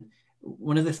 1991.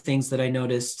 One of the things that I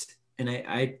noticed, and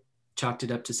I chalked it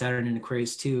up to Saturn and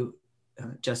Aquarius too,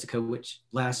 Jessica, which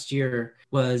last year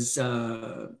was,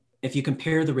 if you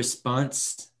compare the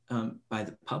response by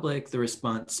the public, the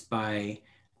response by,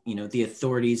 the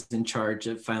authorities in charge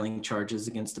of filing charges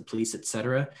against the police, et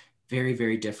cetera, very,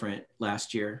 very different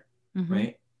last year,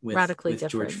 right? Radically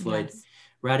different. George Floyd. Yes.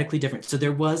 Radically different. So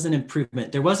there was an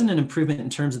improvement. There wasn't an improvement in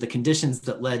terms of the conditions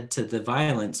that led to the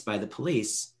violence by the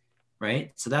police,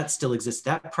 right? So that still exists.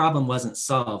 That problem wasn't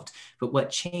solved. But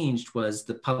what changed was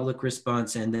the public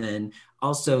response. And then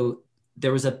also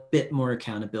there was a bit more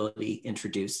accountability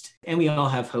introduced. And we all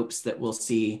have hopes that we'll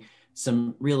see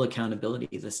some real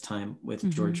accountability this time with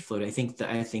George Floyd. I think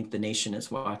the nation is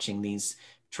watching these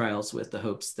trials with the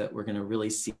hopes that we're going to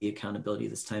really see accountability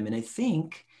this time. And I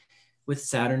think with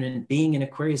Saturn and being in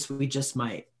Aquarius, we just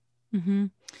might. Mm-hmm.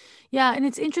 Yeah. And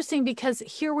it's interesting because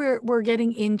here we're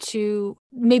getting into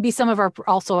maybe some of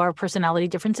our personality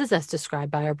differences as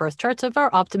described by our birth charts of our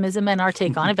optimism and our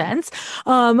take on events.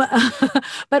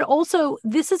 But also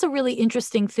this is a really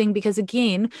interesting thing because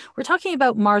again, we're talking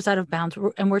about Mars out of bounds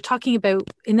and we're talking about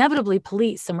inevitably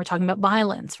police and we're talking about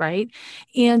violence, right?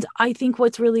 And I think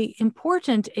what's really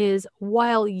important is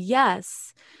while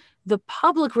yes, the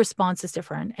public response is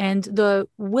different and the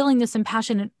willingness and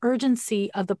passion and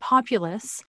urgency of the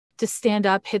populace to stand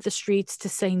up, hit the streets, to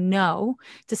say no,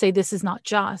 to say this is not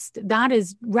just. That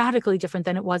is radically different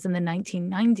than it was in the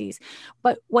 1990s.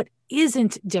 But what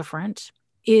isn't different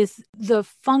is the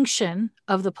function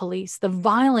of the police, the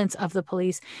violence of the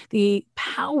police, the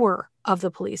power of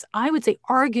the police. I would say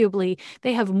arguably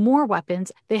they have more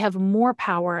weapons, they have more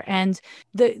power, and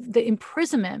the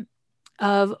imprisonment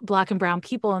of Black and brown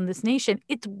people in this nation,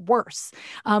 it's worse.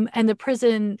 And the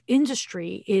prison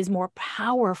industry is more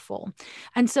powerful.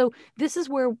 And so this is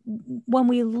where, when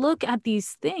we look at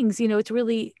these things,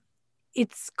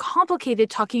 it's complicated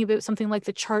talking about something like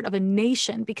the chart of a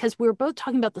nation, because we're both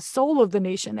talking about the soul of the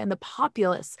nation and the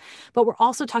populace, but we're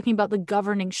also talking about the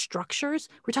governing structures.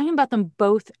 We're talking about them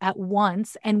both at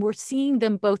once, and we're seeing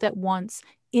them both at once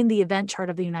in the event chart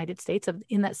of the United States,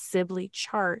 in that Sibly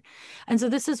chart. And so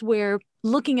this is where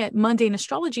looking at mundane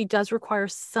astrology does require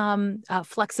some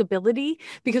flexibility,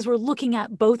 because we're looking at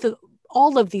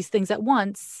all of these things at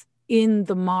once in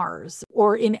the Mars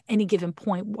or in any given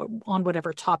point on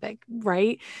whatever topic,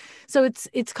 right? So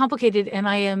it's complicated. And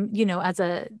I am, as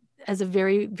a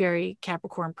very, very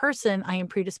Capricorn person, I am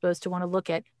predisposed to want to look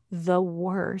at the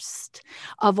worst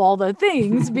of all the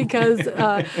things, because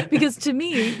to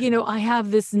me, I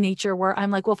have this nature where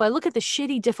I'm like, well, if I look at the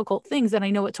shitty, difficult things, then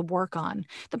I know what to work on.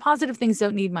 The positive things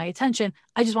don't need my attention.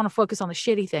 I just want to focus on the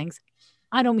shitty things.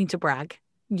 I don't mean to brag,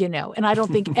 and I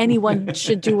don't think anyone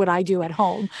should do what I do at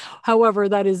home. However,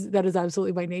 that is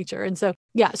absolutely my nature. And so,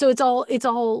 yeah, so it's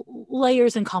all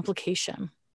layers and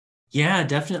complication. Yeah,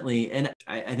 definitely. And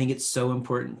I think it's so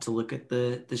important to look at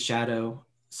the shadow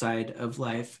side of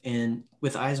life and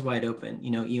with eyes wide open.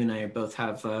 You and I both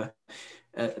have a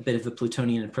bit of a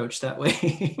Plutonian approach that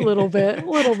way. A little bit.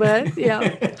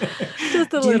 Yeah.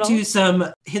 Just a little. Due to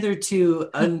some hitherto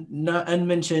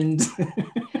unmentioned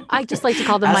I just like to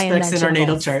call them my aspects in our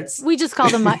natal charts. We just call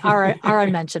them our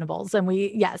unmentionables, and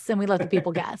we let the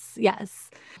people guess. Yes,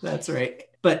 that's right.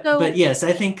 But yes,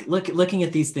 I think looking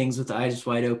at these things with the eyes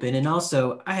wide open, and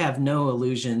also I have no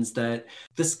illusions that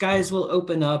the skies will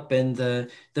open up and the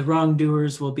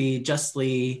wrongdoers will be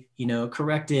justly,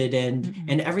 corrected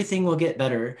and everything will get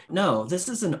better. No, this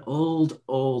is an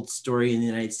old story in the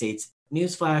United States.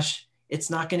 Newsflash, it's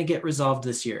not going to get resolved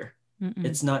this year. Mm-mm.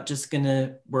 It's not just going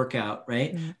to work out,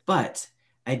 right? Mm-hmm. But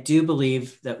I do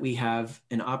believe that we have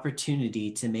an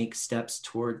opportunity to make steps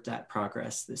toward that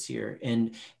progress this year.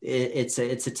 And it's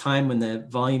a time when the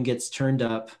volume gets turned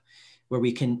up, where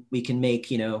we can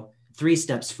make, 3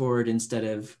 steps forward instead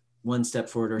of 1 step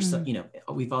forward, or so,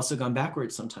 we've also gone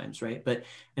backwards sometimes, right? But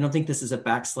I don't think this is a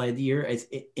backslide year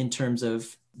in terms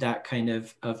of that kind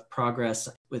of progress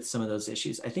with some of those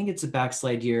issues. I think it's a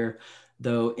backslide year,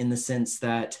 though, in the sense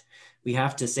that we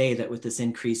have to say that with this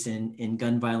increase in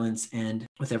gun violence and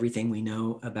with everything we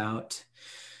know about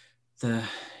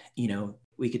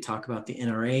we could talk about the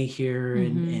NRA here,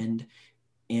 mm-hmm.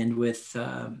 and with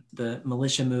the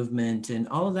militia movement, and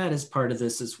all of that is part of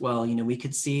this as well. We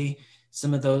could see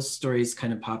some of those stories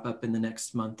kind of pop up in the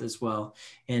next month as well.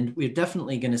 And we're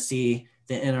definitely going to see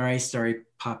the NRA story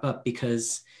pop up,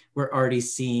 because we're already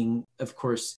seeing, of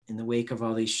course, in the wake of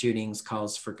all these shootings,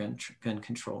 calls for gun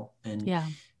control. And yeah.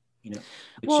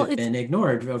 Which have been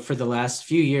ignored for the last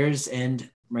few years. And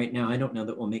right now, I don't know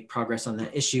that we'll make progress on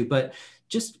that issue, but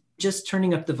just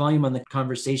turning up the volume on the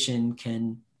conversation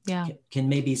can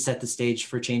maybe set the stage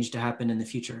for change to happen in the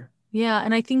future. Yeah.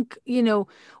 And I think,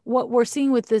 what we're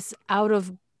seeing with this out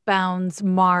of bounds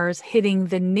Mars hitting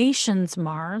the nation's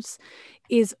Mars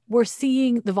is we're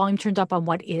seeing the volume turned up on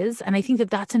what is. And I think that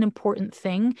that's an important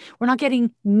thing. We're not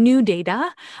getting new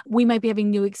data. We might be having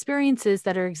new experiences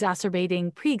that are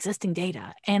exacerbating pre-existing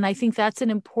data. And I think that's an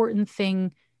important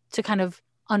thing to kind of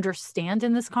understand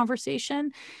in this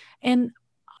conversation. And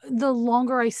the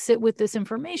longer I sit with this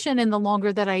information and the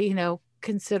longer that I,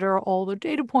 consider all the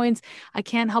data points, I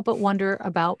can't help but wonder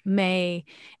about May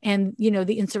and,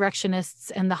 the insurrectionists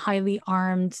and the highly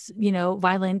armed,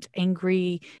 violent,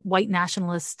 angry, white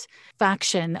nationalist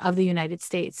faction of the United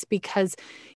States. Because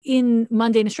in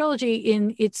mundane astrology,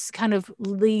 in its kind of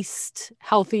least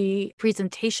healthy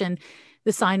presentation,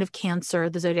 the sign of Cancer,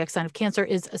 the zodiac sign of Cancer,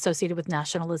 is associated with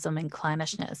nationalism and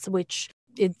clannishness, which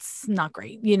it's not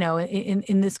great,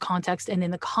 in this context and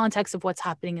in the context of what's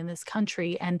happening in this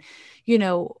country. And,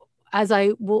 as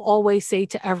I will always say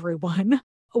to everyone,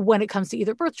 when it comes to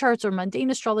either birth charts or mundane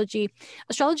astrology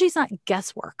is not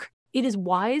guesswork. It is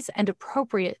wise and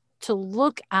appropriate to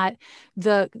look at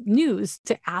the news,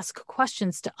 to ask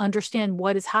questions, to understand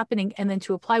what is happening, and then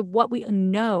to apply what we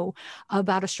know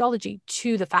about astrology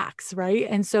to the facts, right?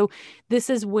 And so this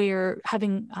is where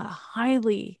having a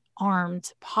highly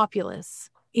armed populace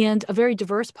and a very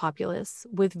diverse populace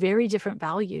with very different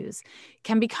values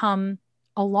can become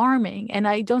alarming. And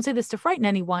I don't say this to frighten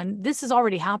anyone. This is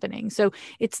already happening. So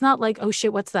it's not like, oh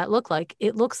shit, what's that look like?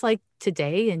 It looks like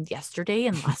today and yesterday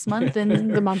and last month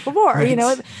and the month before. Right.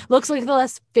 It looks like the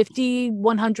last 50,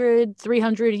 100,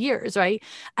 300 years, right?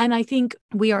 And I think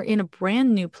we are in a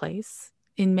brand new place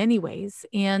in many ways.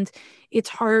 And it's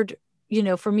hard,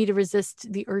 for me to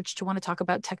resist the urge to want to talk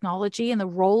about technology and the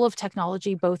role of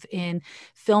technology, both in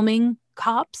filming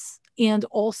cops and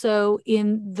also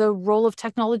in the role of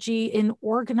technology in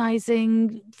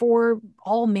organizing for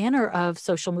all manner of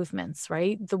social movements,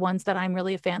 right? The ones that I'm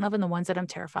really a fan of and the ones that I'm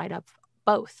terrified of,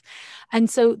 both. And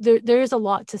so there is a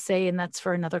lot to say, and that's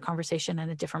for another conversation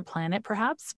and a different planet,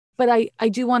 perhaps. But I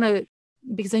do want to,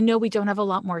 because I know we don't have a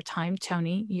lot more time,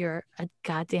 Tony, you're a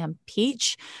goddamn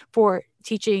peach for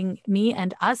teaching me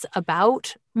and us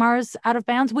about Mars Out of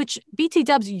Bounds, which BT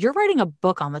Dubs, you're writing a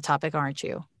book on the topic, aren't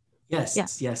you? Yes,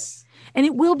 yes. And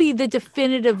it will be the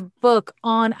definitive book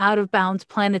on out of bounds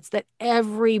planets that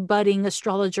every budding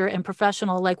astrologer and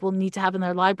professional will need to have in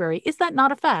their library. Is that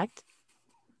not a fact?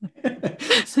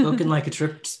 Spoken like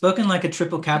a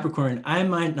triple Capricorn. I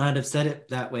might not have said it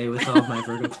that way with all of my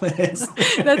Virgo planets.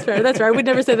 That's fair. I would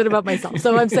never say that about myself.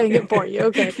 So I'm saying it for you.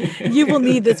 Okay. You will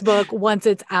need this book once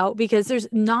it's out, because there's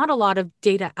not a lot of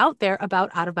data out there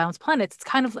about out of bounds planets. It's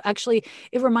kind of actually,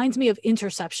 it reminds me of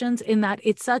interceptions in that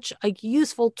it's such a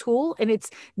useful tool and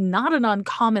it's not an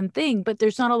uncommon thing, but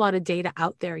there's not a lot of data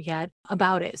out there yet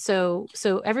about it. So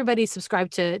everybody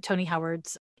subscribe to Tony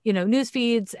Howard's news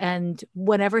feeds, and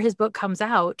whenever his book comes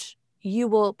out, you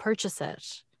will purchase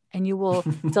it and you will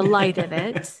delight in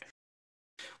it.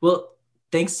 Well,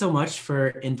 thanks so much for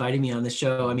inviting me on the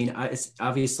show. I mean,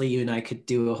 obviously you and I could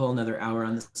do a whole nother hour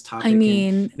on this topic. I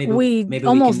mean, maybe we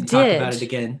almost can talk did. about it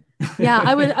again. Yeah,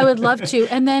 I would love to.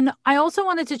 And then I also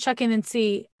wanted to check in and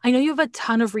see, I know you have a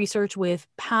ton of research with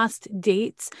past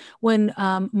dates when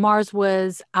Mars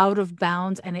was out of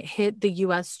bounds and it hit the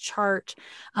US chart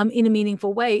in a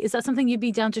meaningful way. Is that something you'd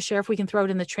be down to share if we can throw it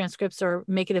in the transcripts or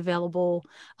make it available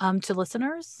to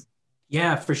listeners?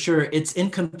 Yeah, for sure. It's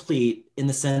incomplete in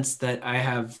the sense that I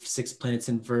have 6 planets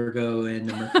in Virgo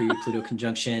and a Mercury-Pluto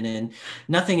conjunction, and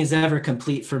nothing is ever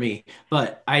complete for me.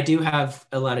 But I do have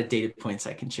a lot of data points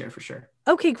I can share for sure.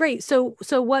 Okay, great. So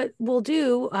what we'll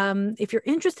do, if you're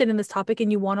interested in this topic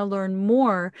and you want to learn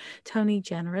more, Tony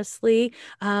generously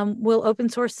will open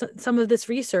source some of this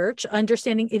research,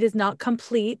 understanding it is not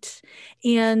complete.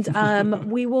 And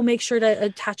we will make sure to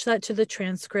attach that to the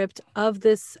transcript of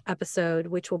this episode,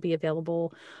 which will be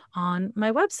available on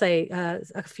my website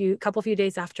a couple few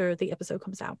days after the episode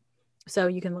comes out. So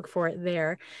you can look for it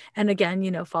there. And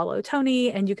again, follow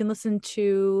Tony, and you can listen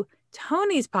to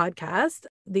Tony's podcast,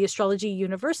 the Astrology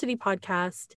University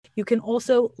podcast. You can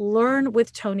also learn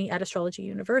with Tony at Astrology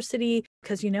University,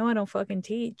 because I don't fucking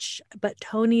teach, but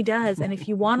Tony does. And if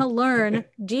you want to learn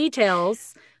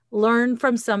details, learn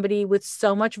from somebody with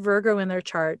so much Virgo in their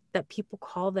chart that people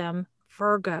call them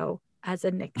Virgo as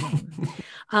a nickname.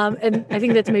 And I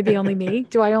think that's maybe only me.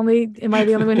 Am I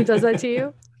the only one who does that to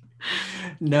you?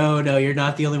 No, you're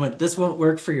not the only one. This won't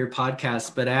work for your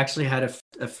podcast, but I actually had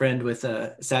a friend with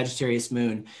a Sagittarius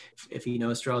moon. If you know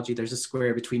astrology, there's a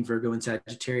square between Virgo and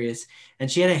Sagittarius.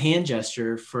 And she had a hand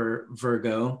gesture for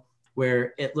Virgo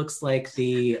where it looks like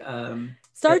the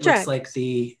Star Trek. Looks like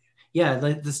the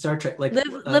Star Trek, like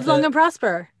live long and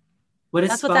prosper. What is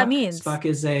That's Spock? What that means. Spock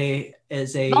is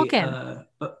a Vulcan.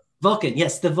 Vulcan.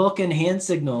 Yes, the Vulcan hand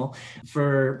signal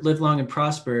for live long and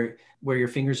prosper, where your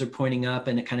fingers are pointing up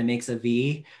and it kind of makes a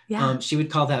V. Yeah. She would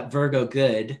call that Virgo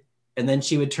good. And then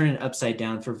she would turn it upside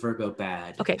down for Virgo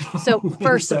bad. Okay. So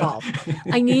first of all,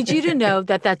 I need you to know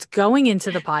that that's going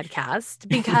into the podcast,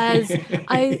 because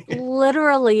I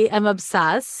literally am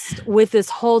obsessed with this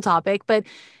whole topic, but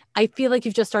I feel like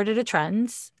you've just started a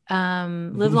trend.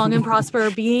 Live long and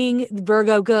prosper being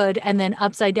Virgo good, and then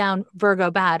upside down Virgo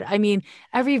bad. I mean,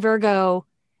 every Virgo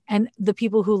and the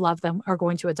people who love them are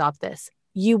going to adopt this.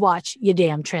 You watch, you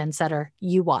damn trendsetter.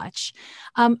 You watch.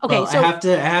 Okay, well, so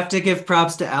I have to give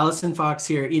props to Allison Fox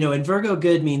here. And Virgo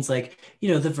good means the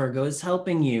Virgo is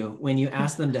helping you when you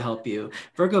ask them to help you.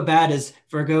 Virgo bad is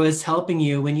Virgo is helping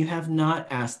you when you have not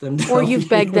asked them to help you. Or you've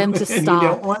begged them to stop. You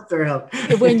don't want their help.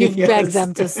 When you've begged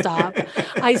them to stop.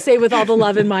 I say with all the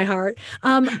love in my heart.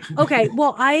 Okay,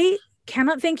 well, I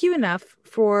cannot thank you enough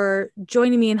for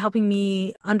joining me and helping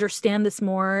me understand this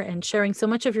more and sharing so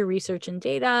much of your research and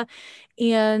data.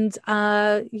 And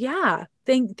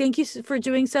thank you for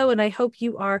doing so. And I hope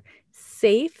you are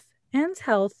safe and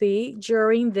healthy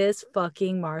during this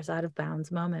fucking Mars out of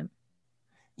bounds moment.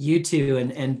 You too.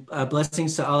 And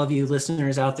blessings to all of you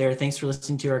listeners out there. Thanks for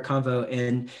listening to our convo,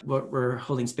 and we're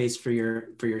holding space for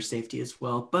your safety as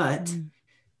well. But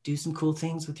do some cool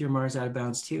things with your Mars out of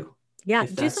bounds too. Yeah, if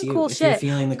do that's some you, cool if shit. you're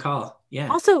feeling the call. Yeah.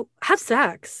 Also, have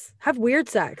sex. Have weird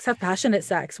sex. Have passionate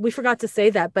sex. We forgot to say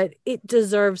that, but it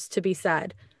deserves to be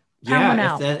said. Pound one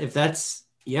out. If that's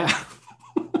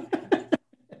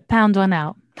Pound one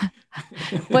out.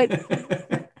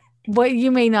 What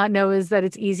you may not know is that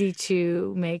it's easy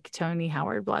to make Tony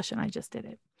Howard blush, and I just did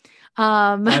it.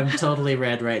 I'm totally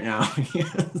red right now.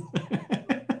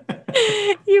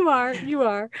 You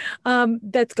are.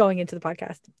 That's going into the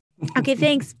podcast. Okay,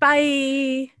 thanks.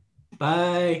 Bye.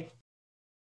 Bye.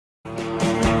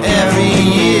 Every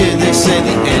year they say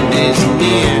the end is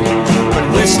near, but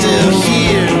we're still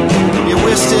here. Yeah,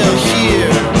 we're still here.